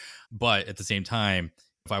 whatever. But at the same time,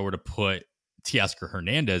 if I were to put Teoscar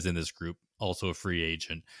Hernandez in this group, also a free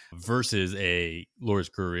agent, versus a Lourdes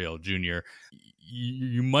Gurriel Jr.,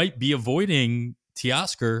 you might be avoiding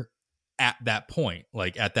Teoscar at that point,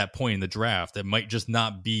 like at that point in the draft. It might just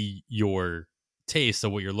not be your taste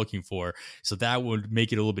of what you're looking for. So that would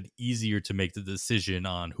make it a little bit easier to make the decision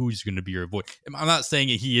on who's going to be your avoid. I'm not saying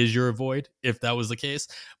he is your avoid if that was the case,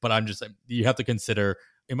 but I'm just, you have to consider,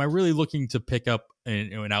 am I really looking to pick up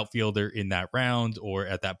an outfielder in that round or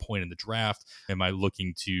at that point in the draft? Am I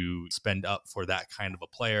looking to spend up for that kind of a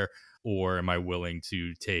player, or am I willing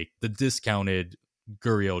to take the discounted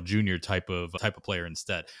Gurriel Jr. type of player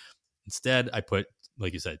instead? Instead, I put,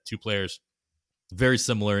 like you said, two players very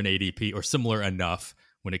similar in ADP, or similar enough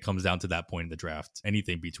when it comes down to that point in the draft.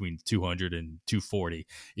 Anything between 200 and 240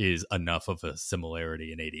 is enough of a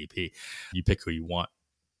similarity in ADP. You pick who you want.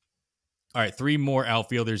 All right, three more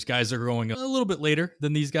outfielders. Guys are going a little bit later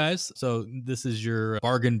than these guys. So this is your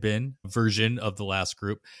bargain bin version of the last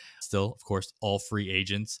group. Still, of course, all free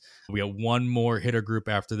agents. We got one more hitter group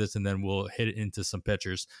after this, and then we'll hit into some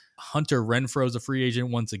pitchers. Hunter Renfroe is a free agent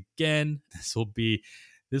once again.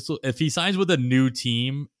 If he signs with a new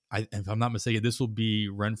team, if I'm not mistaken, this will be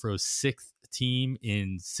Renfroe's sixth team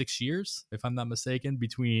in 6 years, if I'm not mistaken.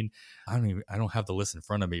 I don't have the list in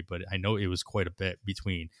front of me, but I know it was quite a bit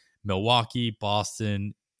between Milwaukee,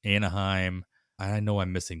 Boston, Anaheim. I know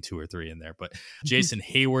I'm missing two or three in there, but Jason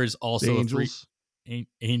Hayward's also a free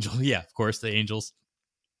Angel. Yeah, of course, the Angels.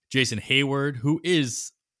 Jason Hayward, who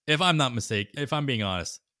is, if I'm not mistaken, if I'm being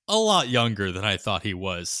honest, a lot younger than I thought he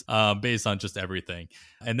was, based on just everything.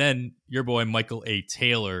 And then your boy Michael A.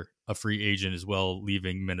 Taylor, a free agent as well,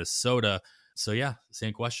 leaving Minnesota. So yeah,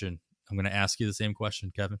 same question. I'm going to ask you the same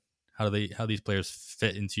question, Kevin. How these players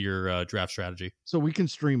fit into your draft strategy? So we can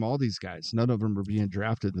stream all these guys. None of them are being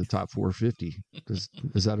drafted in the top 450.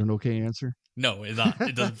 Is that an okay answer? No, it's not.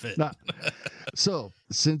 It doesn't fit. Not. So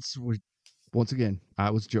since once again, I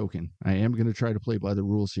was joking. I am going to try to play by the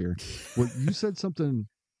rules here. Well, you said something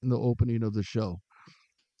in the opening of the show.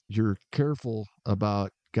 You're careful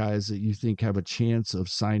about guys that you think have a chance of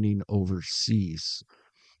signing overseas.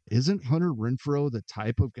 Isn't Hunter Renfrow the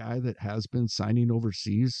type of guy that has been signing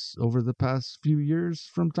overseas over the past few years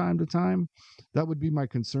from time to time? That would be my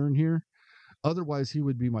concern here. Otherwise, he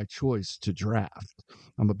would be my choice to draft.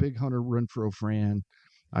 I'm a big Hunter Renfrow fan.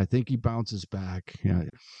 I think he bounces back. Yeah,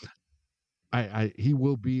 he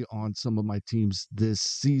will be on some of my teams this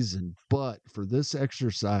season. But for this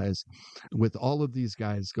exercise, with all of these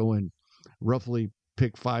guys going roughly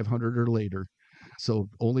pick 500 or later, so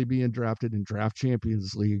only being drafted in draft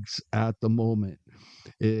champions leagues at the moment,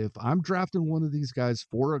 if I'm drafting one of these guys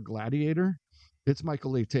for a gladiator, it's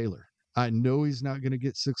Michael A. Taylor. I know he's not going to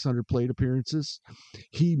get 600 plate appearances.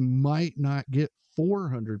 He might not get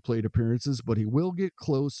 400 plate appearances, but he will get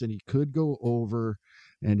close and he could go over,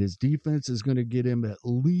 and his defense is going to get him at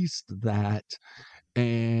least that.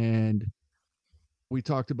 And we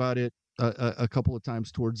talked about it a couple of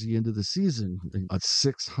times towards the end of the season. A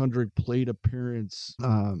 600 plate appearance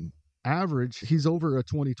average, he's over a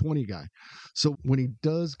 2020 guy. So when he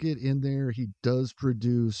does get in there, he does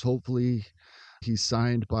produce. Hopefully he's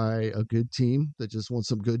signed by a good team that just wants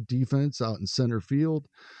some good defense out in center field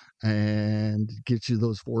and get you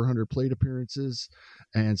those 400 plate appearances.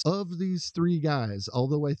 And of these three guys,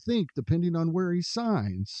 although I think depending on where he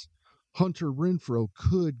signs, Hunter Renfrow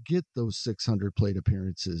could get those 600 plate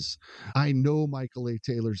appearances. I know Michael A.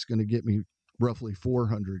 Taylor's going to get me roughly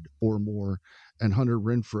 400 or more, and Hunter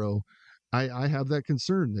Renfrow, I have that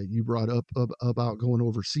concern that you brought up about going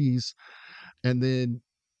overseas. And then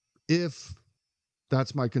if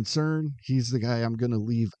that's my concern, he's the guy I'm going to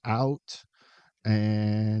leave out,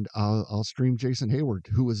 and I'll stream Jason Hayward,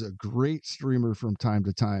 who was a great streamer from time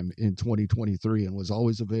to time in 2023 and was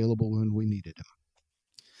always available when we needed him.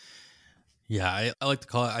 Yeah, I like to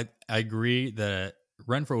call it. I agree that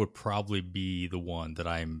Renfrow would probably be the one that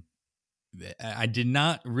I did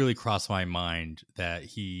not really cross my mind that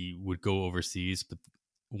he would go overseas, but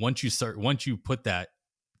once you put that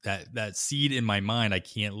seed in my mind, I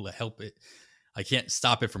can't help it. I can't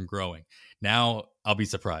stop it from growing. Now I'll be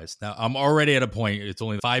surprised. Now I'm already at a point. It's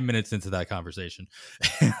only 5 minutes into that conversation.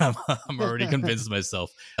 I'm already convinced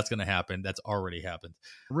myself that's going to happen. That's already happened.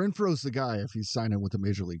 Renfro's the guy if he's signing with a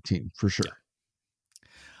major league team for sure. Yeah.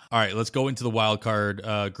 All right, let's go into the wild card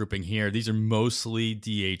grouping here. These are mostly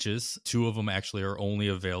DHs. Two of them actually are only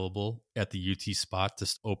available at the UT spot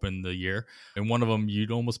to open the year. And one of them,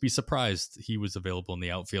 you'd almost be surprised he was available in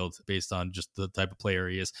the outfield based on just the type of player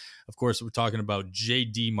he is. Of course, we're talking about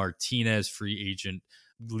JD Martinez, free agent,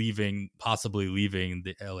 possibly leaving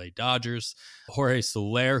the LA Dodgers. Jorge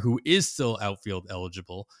Soler, who is still outfield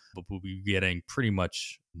eligible, but will be getting pretty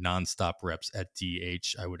much nonstop reps at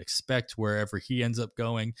DH, I would expect, wherever he ends up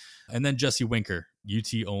going. And then Jesse Winker,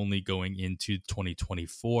 UT only going into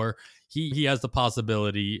 2024. He has the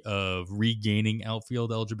possibility of regaining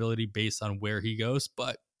outfield eligibility based on where he goes,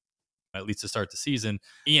 but at least to start the season.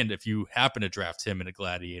 And if you happen to draft him in a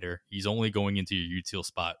gladiator, he's only going into your util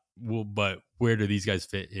spot. Well, but where do these guys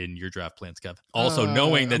fit in your draft plans, Kev? Also,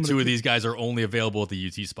 knowing that two of these guys are only available at the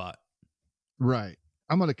UT spot. Right.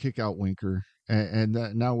 I'm going to kick out Winker. And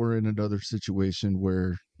now we're in another situation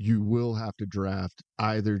where you will have to draft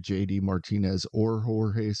either JD Martinez or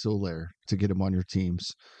Jorge Soler to get him on your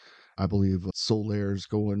teams. I believe Soler's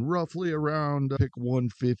going roughly around pick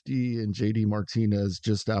 150 and JD Martinez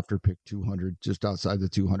just after pick 200, just outside the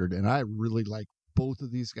 200. And I really like both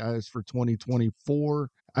of these guys for 2024.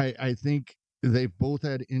 I think they've both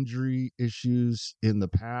had injury issues in the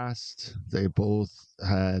past. They both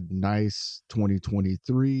had nice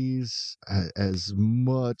 2023s. As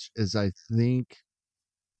much as I think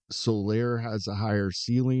Soler has a higher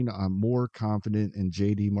ceiling, I'm more confident in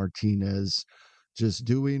JD Martinez just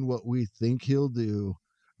doing what we think he'll do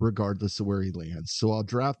regardless of where he lands. So I'll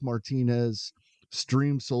draft Martinez,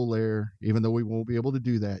 stream Soler, even though we won't be able to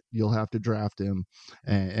do that. You'll have to draft him,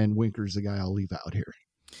 and Winker's the guy I'll leave out here.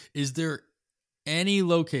 Is there any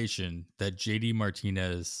location that JD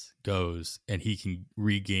Martinez goes and he can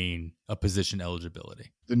regain a position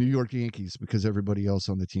eligibility? The New York Yankees, because everybody else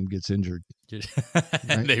on the team gets injured.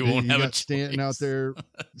 And they won't have a choice.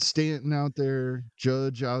 Stanton out there,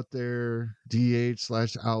 Judge out there,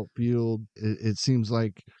 DH/outfield. It seems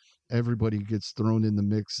like everybody gets thrown in the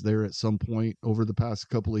mix there at some point over the past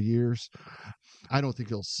couple of years. I don't think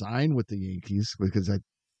he'll sign with the Yankees because I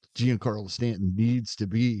Giancarlo Stanton needs to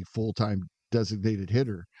be full-time designated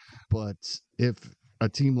hitter. But if a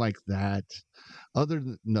team like that,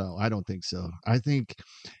 no, I don't think so. I think,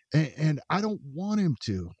 and I don't want him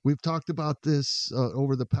to. We've talked about this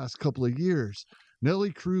over the past couple of years.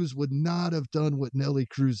 Nelly Cruz would not have done what Nelly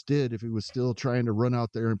Cruz did if he was still trying to run out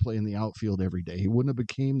there and play in the outfield every day. He wouldn't have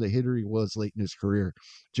became the hitter he was late in his career.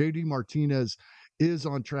 JD Martinez is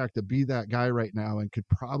on track to be that guy right now and could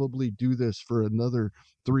probably do this for another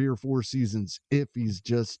 3 or 4 seasons if he's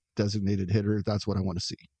just designated hitter. That's what I want to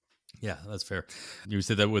see. Yeah, that's fair. You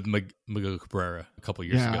said that with Miguel Cabrera a couple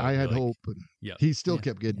years Yeah, ago. I had like, hope. Yeah, he still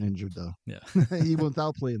kept getting injured though. Yeah, even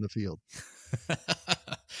without playing the field.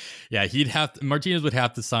 Yeah, Martinez would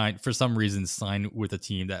have to sign with a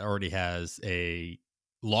team that already has a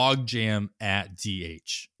log jam at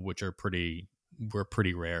DH, which were pretty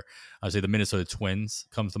rare. I would say the Minnesota Twins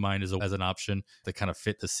comes to mind as an option that kind of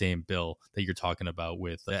fit the same bill that you're talking about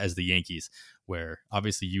with as the Yankees, where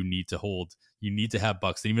obviously you need to have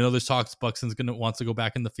Buxton, even though there's talks Buxton's wants to go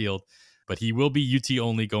back in the field, but he will be UT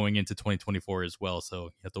only going into 2024 as well. So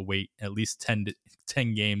you have to wait at least 10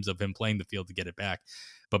 games of him playing the field to get it back.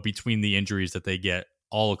 But between the injuries that they get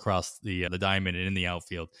all across the diamond and in the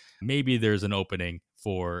outfield, maybe there's an opening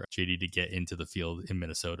for JD to get into the field in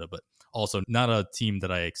Minnesota, but also not a team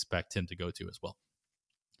that I expect him to go to as well.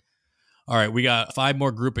 All right, we got 5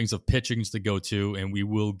 more groupings of pitchings to go to, and we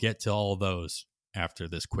will get to all of those after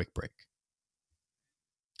this quick break.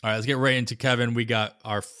 All right, let's get right into Kevin. We got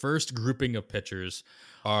our first grouping of pitchers.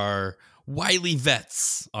 Our wily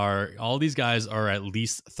vets all these guys are at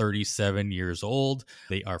least 37 years old.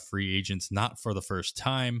 They are free agents, not for the first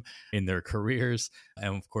time in their careers.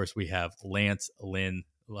 And of course, we have Lance Lynn,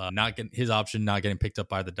 not getting picked up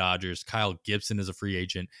by the Dodgers. Kyle Gibson is a free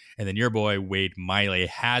agent. And then your boy, Wade Miley,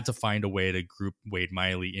 had to find a way to group Wade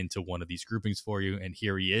Miley into one of these groupings for you. And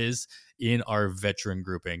here he is in our veteran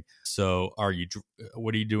grouping. So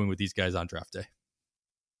what are you doing with these guys on draft day?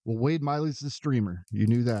 Well, Wade Miley's the streamer. You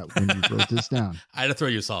knew that when you wrote this down. I had to throw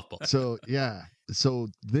you a softball. So, yeah. So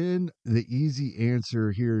then the easy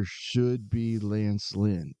answer here should be Lance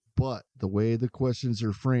Lynn. But the way the questions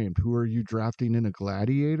are framed, who are you drafting in a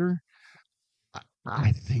gladiator?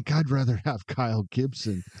 I think I'd rather have Kyle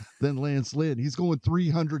Gibson than Lance Lynn. He's going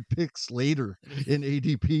 300 picks later in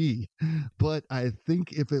ADP. But I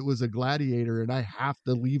think if it was a gladiator and I have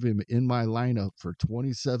to leave him in my lineup for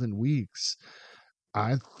 27 weeks,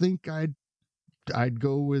 I think I'd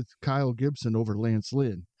go with Kyle Gibson over Lance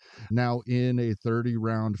Lynn. Now, in a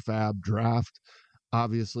 30-round fab draft,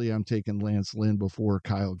 obviously I'm taking Lance Lynn before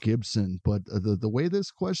Kyle Gibson. But the way this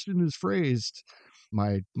question is phrased,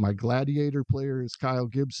 my gladiator player is Kyle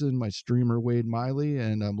Gibson, my streamer Wade Miley,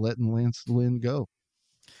 and I'm letting Lance Lynn go.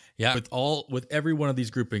 Yeah, with every one of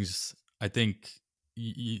these groupings, I think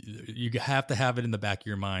you have to have it in the back of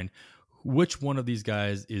your mind. Which one of these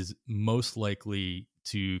guys is most likely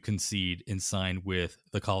to concede and sign with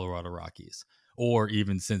the Colorado Rockies or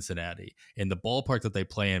even Cincinnati? And the ballpark that they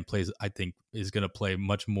play in I think, is going to play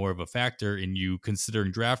much more of a factor in you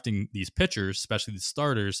considering drafting these pitchers, especially the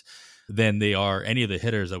starters, than they are any of the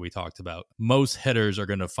hitters that we talked about. Most hitters are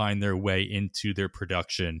going to find their way into their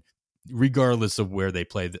production regardless of where they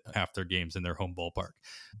play half their games in their home ballpark.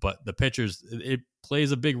 But the pitchers, it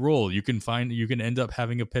plays a big role. You can end up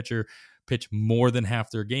having a pitcher pitch more than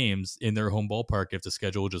half their games in their home ballpark if the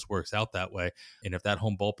schedule just works out that way. And if that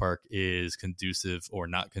home ballpark is conducive or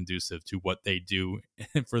not conducive to what they do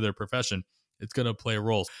for their profession, it's going to play a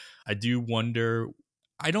role. I do wonder,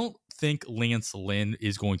 I don't think Lance Lynn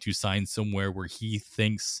is going to sign somewhere where he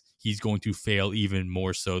thinks he's going to fail even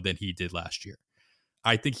more so than he did last year.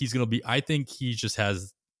 I think he just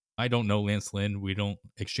has, I don't know Lance Lynn. We don't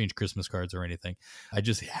exchange Christmas cards or anything. I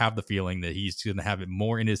just have the feeling that he's going to have it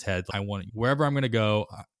more in his head. Wherever I'm going to go,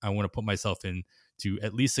 I want to put myself in to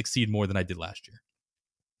at least succeed more than I did last year.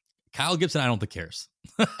 Kyle Gibson, I don't think cares.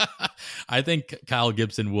 I think Kyle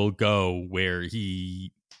Gibson will go where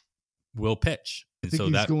he will pitch. I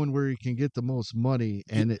think he's going where he can get the most money,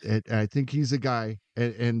 and I think he's a guy.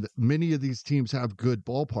 And many of these teams have good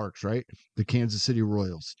ballparks, right? The Kansas City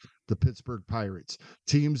Royals, the Pittsburgh Pirates,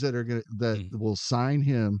 teams that will sign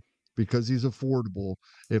him because he's affordable.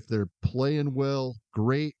 If they're playing well,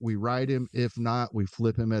 great, we ride him. If not, we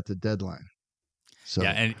flip him at the deadline. So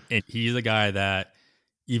yeah, and he's a guy that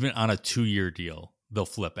even on a 2-year deal, they'll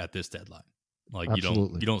flip at this deadline. Like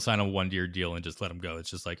absolutely. you don't sign a 1-year deal and just let him go.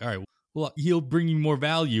 It's just like, all right, well, he'll bring you more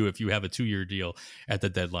value if you have a 2-year deal at the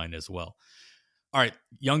deadline as well. All right,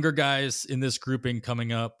 younger guys in this grouping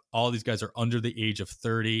coming up. All these guys are under the age of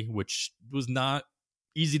 30, which was not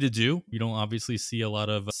easy to do. You don't obviously see a lot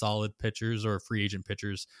of solid pitchers or free agent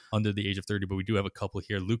pitchers under the age of 30, but we do have a couple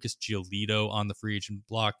here. Lucas Giolito on the free agent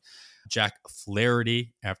block, Jack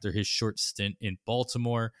Flaherty after his short stint in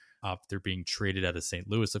Baltimore, after being traded out of St.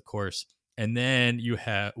 Louis, of course. And then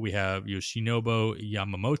we have Yoshinobu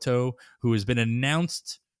Yamamoto, who has been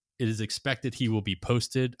announced. It is expected he will be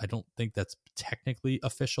posted. I don't think that's technically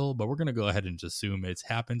official, but we're going to go ahead and just assume it's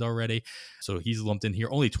happened already. So he's lumped in here,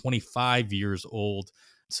 only 25 years old.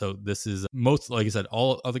 So this is most, like I said,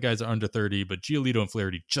 all other guys are under 30, but Giolito and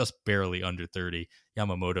Flaherty just barely under 30.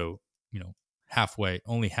 Yamamoto,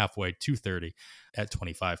 only halfway to 30 at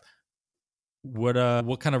 25.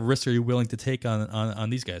 What kind of risks are you willing to take on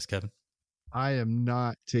these guys, Kevin? I am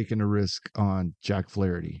not taking a risk on Jack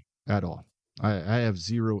Flaherty at all. I have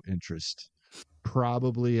zero interest.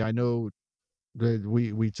 Probably, I know that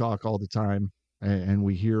we talk all the time and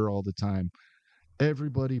we hear all the time.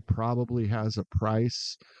 Everybody probably has a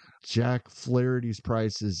price. Jack Flaherty's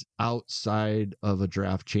price is outside of a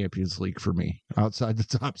draft Champions League for me, outside the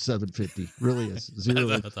top 750. Really is zero.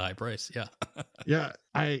 That's a high price. Yeah. Yeah.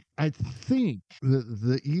 I think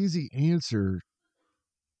the easy answer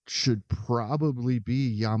should probably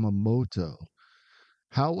be Yamamoto.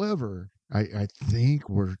 However, I think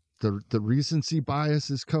the recency bias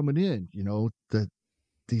is coming in, that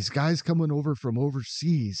these guys coming over from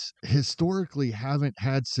overseas historically haven't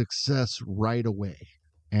had success right away.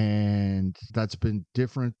 And that's been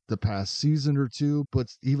different the past season or two, but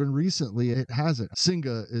even recently it hasn't.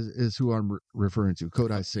 Singa is who I'm referring to.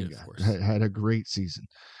 Kodai Singa had a great season.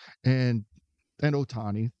 And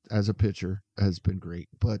Otani as a pitcher has been great.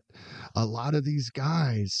 But a lot of these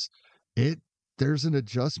guys, there's an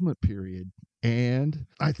adjustment period. And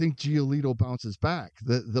I think Giolito bounces back.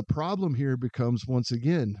 The problem here becomes, once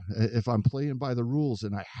again, if I'm playing by the rules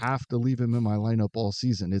and I have to leave him in my lineup all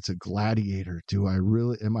season, it's a gladiator.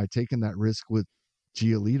 Am I taking that risk with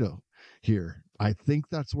Giolito here? I think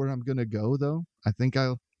that's where I'm going to go, though. I think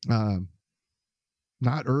I'll,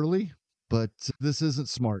 not early, but this isn't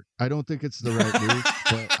smart. I don't think it's the right move,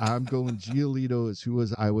 but I'm going Giolito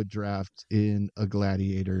as I would draft in a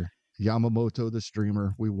gladiator. Yamamoto, the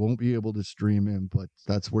streamer. We won't be able to stream him, but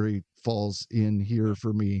that's where he falls in here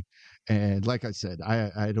for me. And like I said,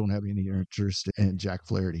 I don't have any interest in Jack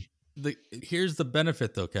Flaherty. Here's the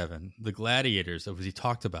benefit, though, Kevin. The gladiators, as he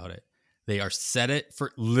talked about it, they are set it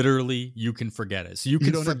for literally you can forget it. So you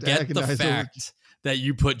can forget the fact that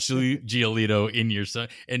you put Giolito in your son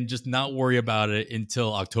and just not worry about it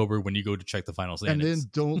until October when you go to check the final standings. And then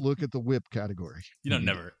don't look at the whip category.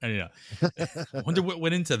 Never. I wonder what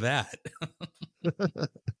went into that.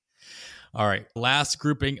 All right. Last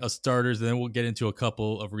grouping of starters, and then we'll get into a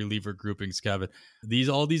couple of reliever groupings, Kevin.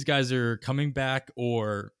 All these guys are coming back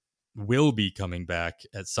or will be coming back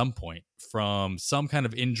at some point from some kind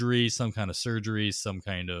of injury, some kind of surgery, some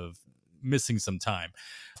kind of missing some time.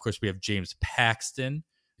 Of course, we have James Paxton,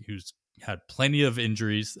 who's had plenty of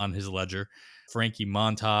injuries on his ledger. Frankie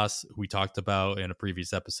Montas, who we talked about in a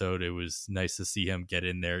previous episode. It was nice to see him get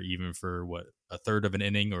in there even for a third of an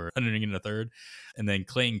inning or an inning and a third. And then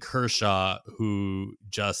Clayton Kershaw, who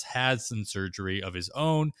just had some surgery of his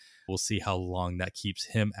own. We'll see how long that keeps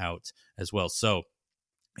him out as well. So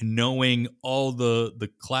knowing all the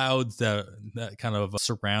clouds that kind of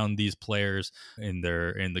surround these players and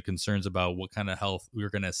the concerns about what kind of health we're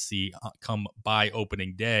going to see come by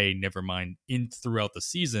opening day, never mind throughout the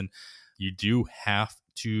season, you do have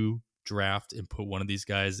to draft and put one of these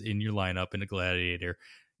guys in your lineup in a gladiator.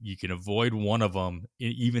 You can avoid one of them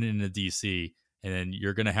even in a DC, and then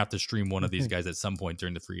you're going to have to stream one of these guys at some point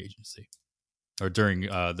during the free agency or during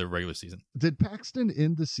the regular season. Did Paxton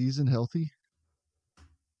end the season healthy?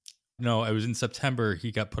 No, it was in September.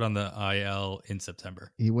 He got put on the IL in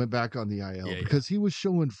September. He went back on the IL because he was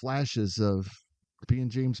showing flashes of being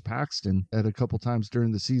James Paxton at a couple times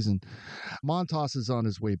during the season. Montas is on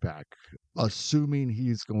his way back. Assuming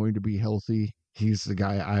he's going to be healthy, he's the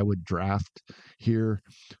guy I would draft here.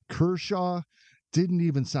 Kershaw didn't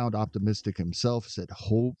even sound optimistic himself, said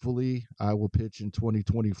hopefully I will pitch in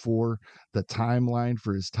 2024. The timeline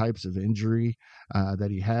for his types of injury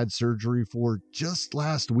that he had surgery for just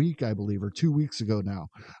last week, I believe, or 2 weeks ago now,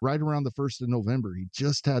 right around the 1st of November. He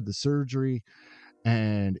just had the surgery,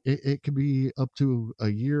 and it could be up to a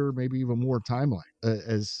year, maybe even more timeline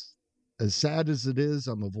as as sad as it is,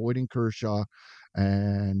 I'm avoiding Kershaw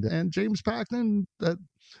and James Paxton. That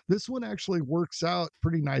this one actually works out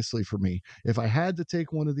pretty nicely for me. If I had to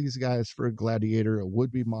take one of these guys for a gladiator, it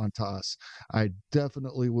would be Montas. I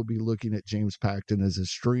definitely would be looking at James Paxton as a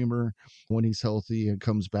streamer when he's healthy and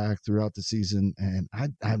comes back throughout the season. And I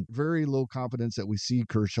have very low confidence that we see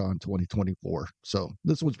Kershaw in 2024. So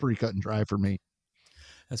this one's pretty cut and dry for me.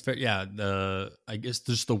 That's fair. Yeah. I guess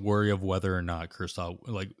just the worry of whether or not Kershaw,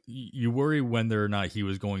 like you worry whether or not he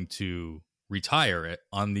was going to retire it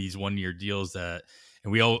on these 1 year deals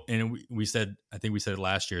and we said, I think we said it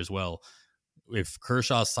last year as well. If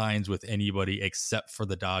Kershaw signs with anybody except for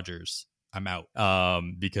the Dodgers, I'm out.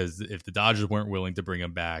 Because if the Dodgers weren't willing to bring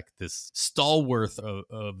him back, this stalwart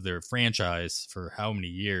of their franchise for how many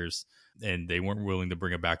years, and they weren't willing to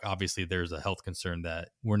bring him back, obviously there's a health concern that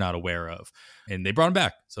we're not aware of. And they brought him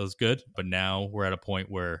back, so it's good. But now we're at a point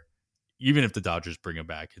where even if the Dodgers bring him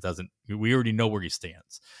back, it doesn't. We already know where he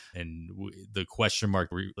stands, and the question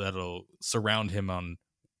mark that'll surround him on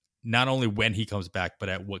not only when he comes back, but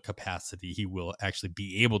at what capacity he will actually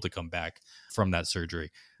be able to come back from that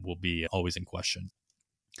surgery will be always in question.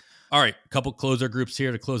 All right, a couple closer groups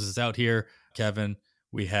here to close us out here, Kevin.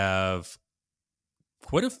 We have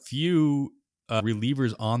quite a few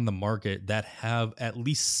relievers on the market that have at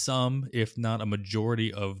least some, if not a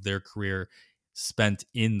majority of their career spent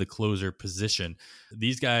in the closer position.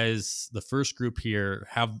 These guys, the first group here,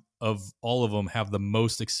 have of all of them have the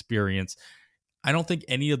most experience. I don't think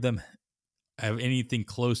any of them have anything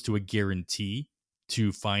close to a guarantee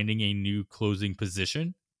to finding a new closing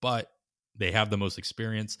position, but they have the most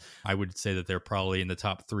experience. I would say that they're probably in the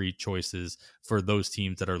top 3 choices for those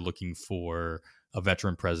teams that are looking for a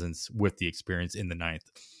veteran presence with the experience in the 9th.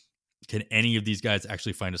 Can any of these guys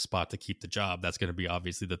actually find a spot to keep the job? That's going to be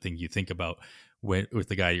obviously the thing you think about with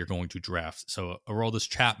the guy you're going to draft. So Aroldis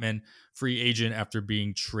Chapman, free agent after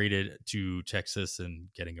being traded to Texas and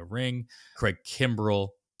getting a ring. Craig Kimbrell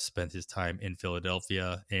spent his time in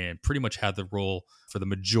Philadelphia and pretty much had the role for the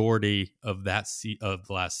majority of of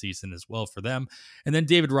the last season as well for them. And then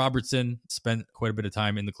David Robertson spent quite a bit of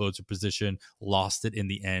time in the closer position, lost it in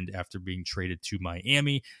the end after being traded to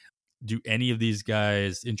Miami. Do any of these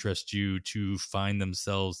guys interest you to find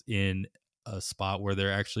themselves in a spot where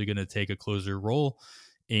they're actually going to take a closer role?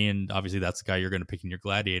 And obviously that's the guy you're going to pick in your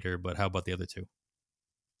gladiator, but how about the other two?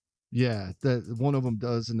 Yeah, that one of them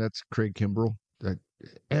does, and that's Craig Kimbrell. That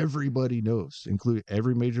everybody knows, including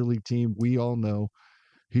every major league team. We all know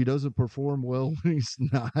he doesn't perform well when he's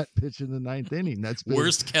not pitching the 9th inning. That's been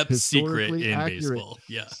Worst kept secret historically in accurate. baseball.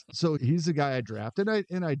 Yeah. So he's the guy I drafted.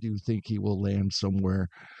 I do think he will land somewhere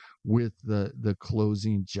with the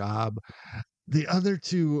closing job. The other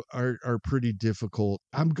two are pretty difficult.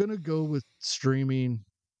 I'm gonna go with streaming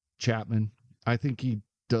Chapman. I think he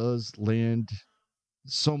does land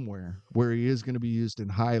somewhere where he is going to be used in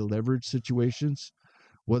high leverage situations.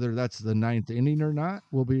 Whether that's the 9th inning or not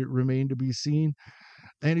will be remain to be seen.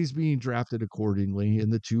 And he's being drafted accordingly in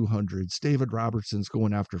the 200s. David Robertson's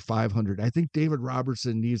going after 500. I think David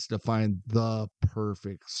Robertson needs to find the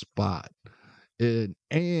perfect spot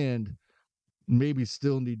and maybe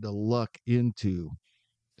still need to luck into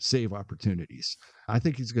save opportunities. I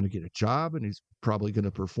think he's going to get a job and he's probably going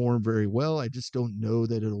to perform very well. I just don't know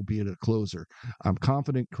that it'll be a closer. I'm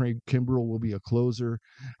confident Craig Kimbrell will be a closer.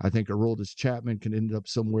 I think Aroldis Chapman can end up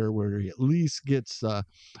somewhere where he at least gets a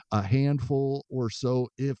handful or so,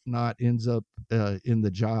 if not ends up in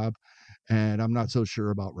the job. And I'm not so sure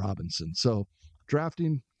about Robinson. So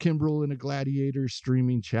drafting Kimbrell in a gladiator,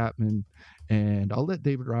 streaming Chapman, and I'll let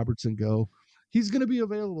David Robertson go. He's going to be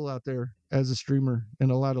available out there as a streamer in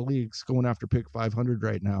a lot of leagues going after pick 500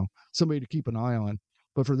 right now. Somebody to keep an eye on.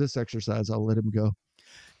 But for this exercise, I'll let him go.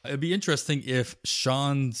 It'd be interesting if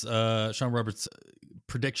Sean Roberts'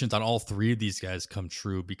 predictions on all 3 of these guys come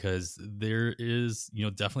true, because there is,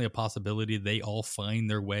 definitely a possibility they all find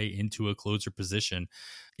their way into a closer position.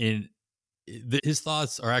 In his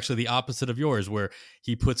thoughts are actually the opposite of yours, where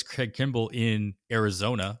he puts Craig Kimbrell in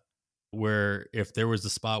Arizona, where if there was a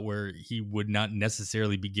spot where he would not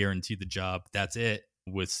necessarily be guaranteed the job, that's it.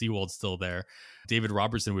 With Sewald still there, David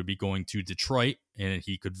Robertson would be going to Detroit, and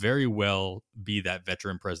he could very well be that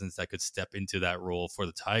veteran presence that could step into that role for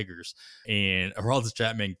the Tigers. And Aroldis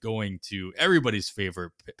Chapman going to everybody's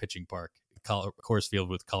favorite pitching park, Coors Field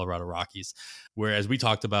with Colorado Rockies, whereas we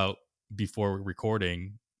talked about before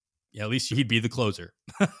recording, at least he'd be the closer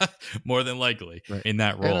more than likely in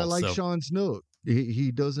that role. And I like Sean's note.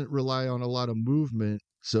 He doesn't rely on a lot of movement.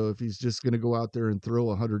 So if he's just going to go out there and throw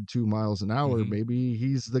 102 miles an hour, maybe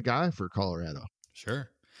he's the guy for Colorado. Sure.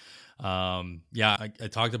 Yeah, I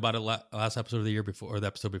talked about it last episode of the year before, or the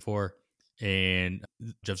episode before. And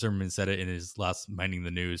Jeff Zimmerman said it in his last Minding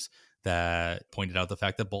the News, that pointed out the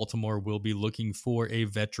fact that Baltimore will be looking for a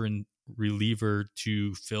veteran reliever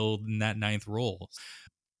to fill in that ninth role.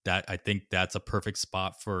 That I think that's a perfect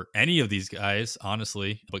spot for any of these guys,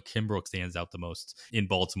 honestly. But Kimbrough stands out the most in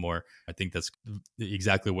Baltimore. I think that's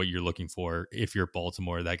exactly what you're looking for if you're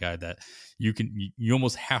Baltimore. That guy that you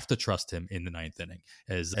almost have to trust him in the ninth inning.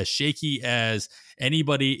 As shaky as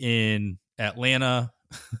anybody in Atlanta,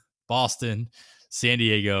 Boston, San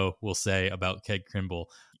Diego will say about Keg Kimball,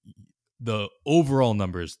 the overall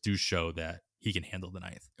numbers do show that he can handle the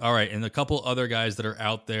ninth. All right, and a couple other guys that are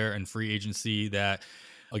out there in free agency that,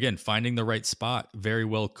 again, finding the right spot very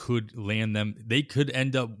well could land them. They could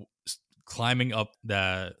end up climbing up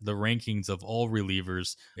the rankings of all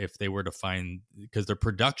relievers if they were to find, because their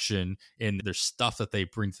production and their stuff that they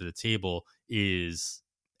bring to the table is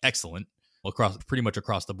excellent pretty much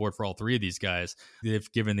across the board for all three of these guys.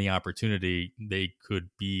 If given the opportunity, they could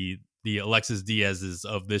be the Alexis Diaz's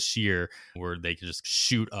of this year, where they could just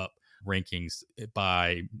shoot up rankings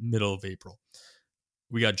by middle of April.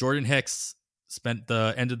 We got Jordan Hicks, spent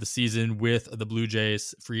the end of the season with the Blue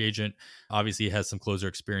Jays, free agent. Obviously has some closer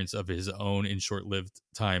experience of his own in short-lived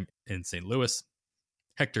time in St. Louis.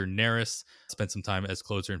 Hector Neris spent some time as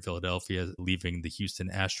closer in Philadelphia, leaving the Houston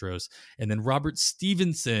Astros. And then Robert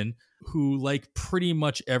Stevenson, who, like pretty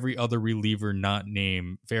much every other reliever not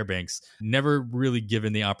named Fairbanks, never really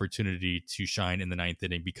given the opportunity to shine in the ninth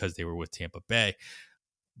inning because they were with Tampa Bay.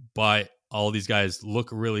 But all these guys look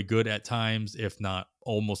really good at times, if not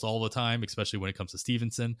almost all the time, especially when it comes to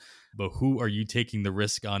Stevenson. But who are you taking the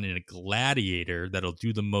risk on in a gladiator that'll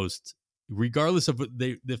do the most? Regardless of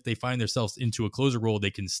if they find themselves into a closer role, they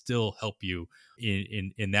can still help you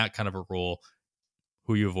in that kind of a role.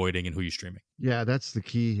 Who are you avoiding and who are you streaming? Yeah, that's the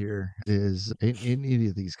key here is in any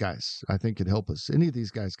of these guys, I think could help us. Any of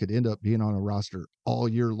these guys could end up being on a roster all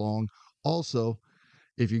year long. Also,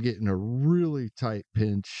 if you get in a really tight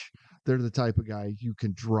pinch, they're the type of guy you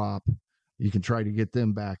can drop. You can try to get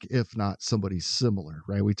them back, if not somebody similar,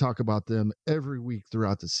 right? We talk about them every week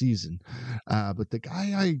throughout the season. But the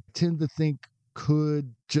guy I tend to think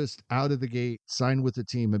could just out of the gate sign with the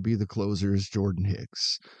team and be the closer is Jordan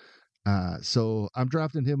Hicks. So I'm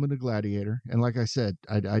drafting him in a gladiator. And like I said,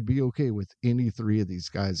 I'd be okay with any three of these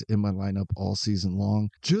guys in my lineup all season long,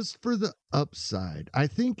 just for the upside. I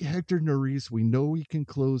think Hector Neris, we know he can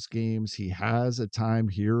close games. He has a time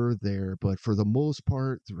here or there, but for the most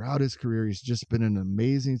part, throughout his career, he's just been an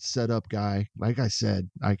amazing setup guy. Like I said,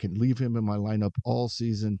 I can leave him in my lineup all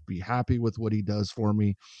season, be happy with what he does for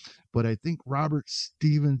me. But I think Robert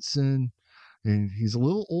Stevenson, and he's a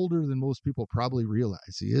little older than most people probably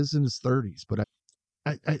realize. He is in his 30s, but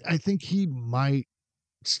I think he might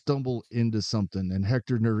stumble into something, and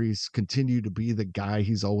Hector Neris continue to be the guy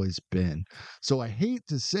he's always been. So I hate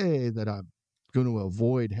to say that I'm going to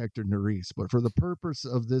avoid Hector Neris, but for the purpose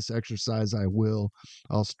of this exercise, I will.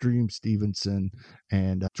 I'll stream Stevenson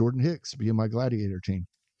and Jordan Hicks be in my gladiator team.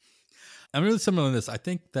 I'm really similar to this. I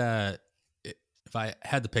think that if I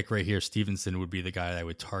had to pick right here, Stevenson would be the guy I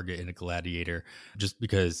would target in a gladiator, just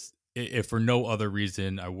because if for no other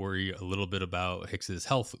reason, I worry a little bit about Hicks's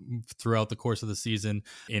health throughout the course of the season.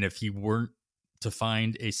 And if he weren't to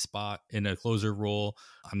find a spot in a closer role,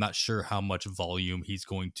 I'm not sure how much volume he's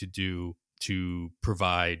going to do to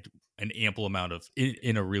provide an ample amount of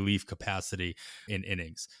in a relief capacity in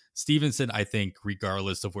innings. Stevenson, I think,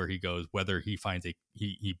 regardless of where he goes, whether he finds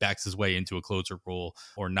he backs his way into a closer role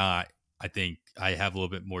or not, I think I have a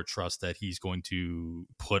little bit more trust that he's going to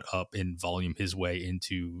put up in volume his way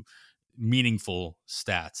into meaningful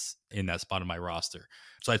stats in that spot of my roster.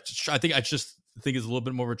 So I think it's a little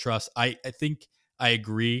bit more of a trust. I think I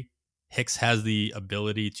agree. Hicks has the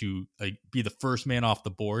ability to be the first man off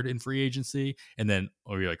the board in free agency. And then,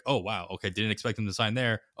 or you're like, oh, wow, okay, didn't expect him to sign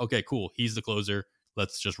there. Okay, cool. He's the closer.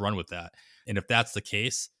 Let's just run with that. And if that's the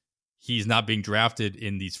case, he's not being drafted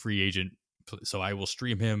in these free agent. So I will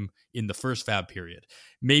stream him in the first fab period.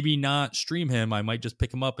 Maybe not stream him. I might just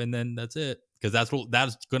pick him up and then that's it. Because that's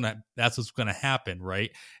what's gonna happen,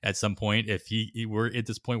 right? At some point, if we're at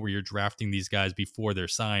this point where you're drafting these guys before they're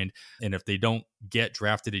signed, and if they don't get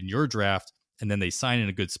drafted in your draft and then they sign in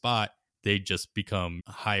a good spot, they just become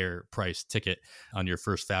a higher price ticket on your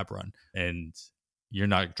first fab run, and you're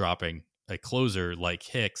not dropping a closer like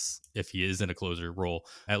Hicks if he is in a closer role,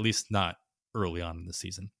 at least not early on in the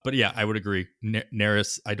season. But yeah, I would agree.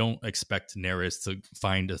 Neris, I don't expect Neris to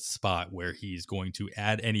find a spot where he's going to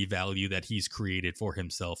add any value that he's created for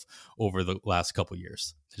himself over the last couple of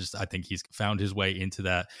years. I think he's found his way into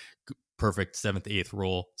that perfect seventh, eighth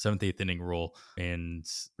inning role. And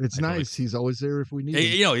It's nice. He's always there if we need him.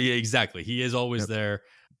 You know, yeah, exactly. He is always Yep. there.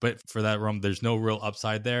 But for that room, there's no real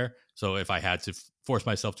upside there. So if I had to force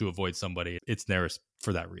myself to avoid somebody, it's Neris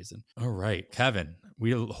for that reason. All right, Kevin,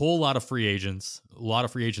 we have a whole lot of free agents. A lot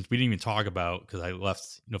of free agents we didn't even talk about because I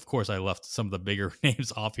left, of course, I left some of the bigger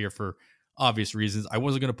names off here for obvious reasons. I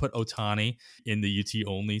wasn't going to put Ohtani in the UT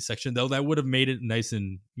only section, though. That would have made it nice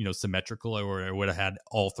and, symmetrical, or I would have had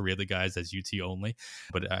all three of the guys as UT only.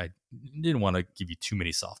 But I didn't want to give you too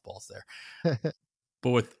many softballs there.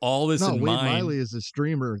 But with all this in Wade mind, Miley is a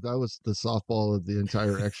streamer. That was the softball of the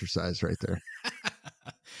entire exercise right there.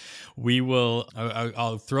 we will,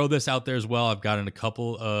 I'll throw this out there as well. I've gotten a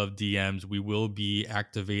couple of DMs. We will be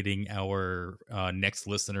activating our next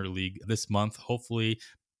listener league this month. Hopefully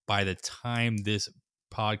by the time this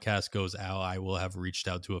podcast goes out, I will have reached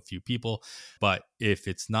out to a few people. But if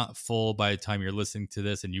it's not full by the time you're listening to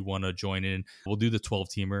this and you want to join in, we'll do the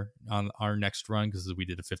 12-teamer on our next run because we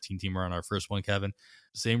did a 15-teamer on our first one, Kevin.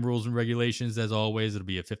 Same rules and regulations as always. It'll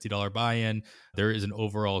be a $50 buy-in. There is an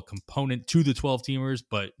overall component to the 12-teamers,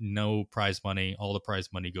 but no prize money. All the prize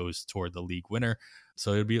money goes toward the league winner.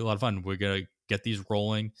 So it'll be a lot of fun. We're going to get these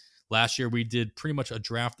rolling. Last year, we did pretty much a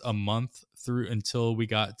draft a month through until we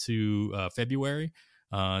got to February.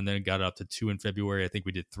 And then it got up to 2 in February. I think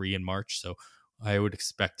we did 3 in March. So I would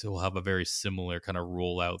expect we'll have a very similar kind of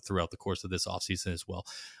rollout throughout the course of this offseason as well.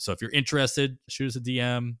 So if you're interested, shoot us a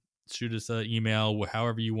DM, shoot us an email,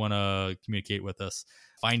 however you want to communicate with us.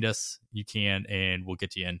 Find us, you can, and we'll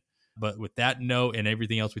get you in. But with that note and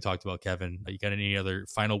everything else we talked about, Kevin, you got any other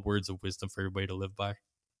final words of wisdom for everybody to live by?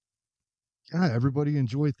 Yeah, everybody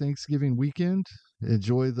enjoy Thanksgiving weekend.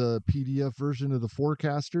 Enjoy the PDF version of the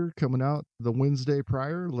Forecaster coming out the Wednesday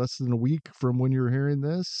prior, less than a week from when you're hearing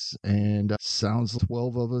this. And sounds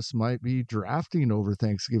 12 of us might be drafting over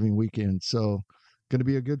Thanksgiving weekend. So going to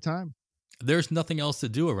be a good time. There's nothing else to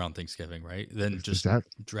do around Thanksgiving, right? Than just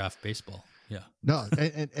draft baseball. Yeah. No,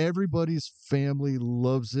 and everybody's family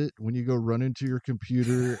loves it when you go run into your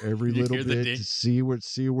computer every little bit to see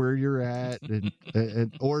where you're at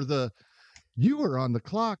and or the you were on the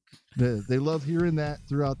clock. They love hearing that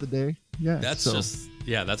throughout the day. Yeah, that's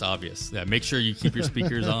obvious. Yeah, make sure you keep your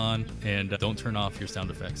speakers on and don't turn off your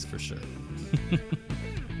sound effects for sure.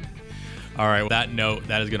 All right, with that note,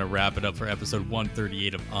 that is going to wrap it up for episode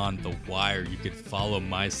 138 of On the Wire. You can follow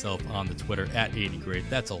myself on the Twitter at 80grade.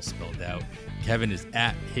 That's all spelled out. Kevin is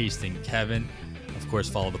at HastingKevin. Of course,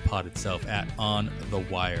 follow the pod itself at On the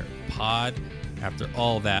Wire Pod. After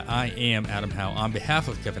all that, I am Adam Howe on behalf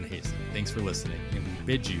of Kevin Hastings. Thanks for listening, and we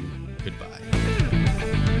bid you goodbye.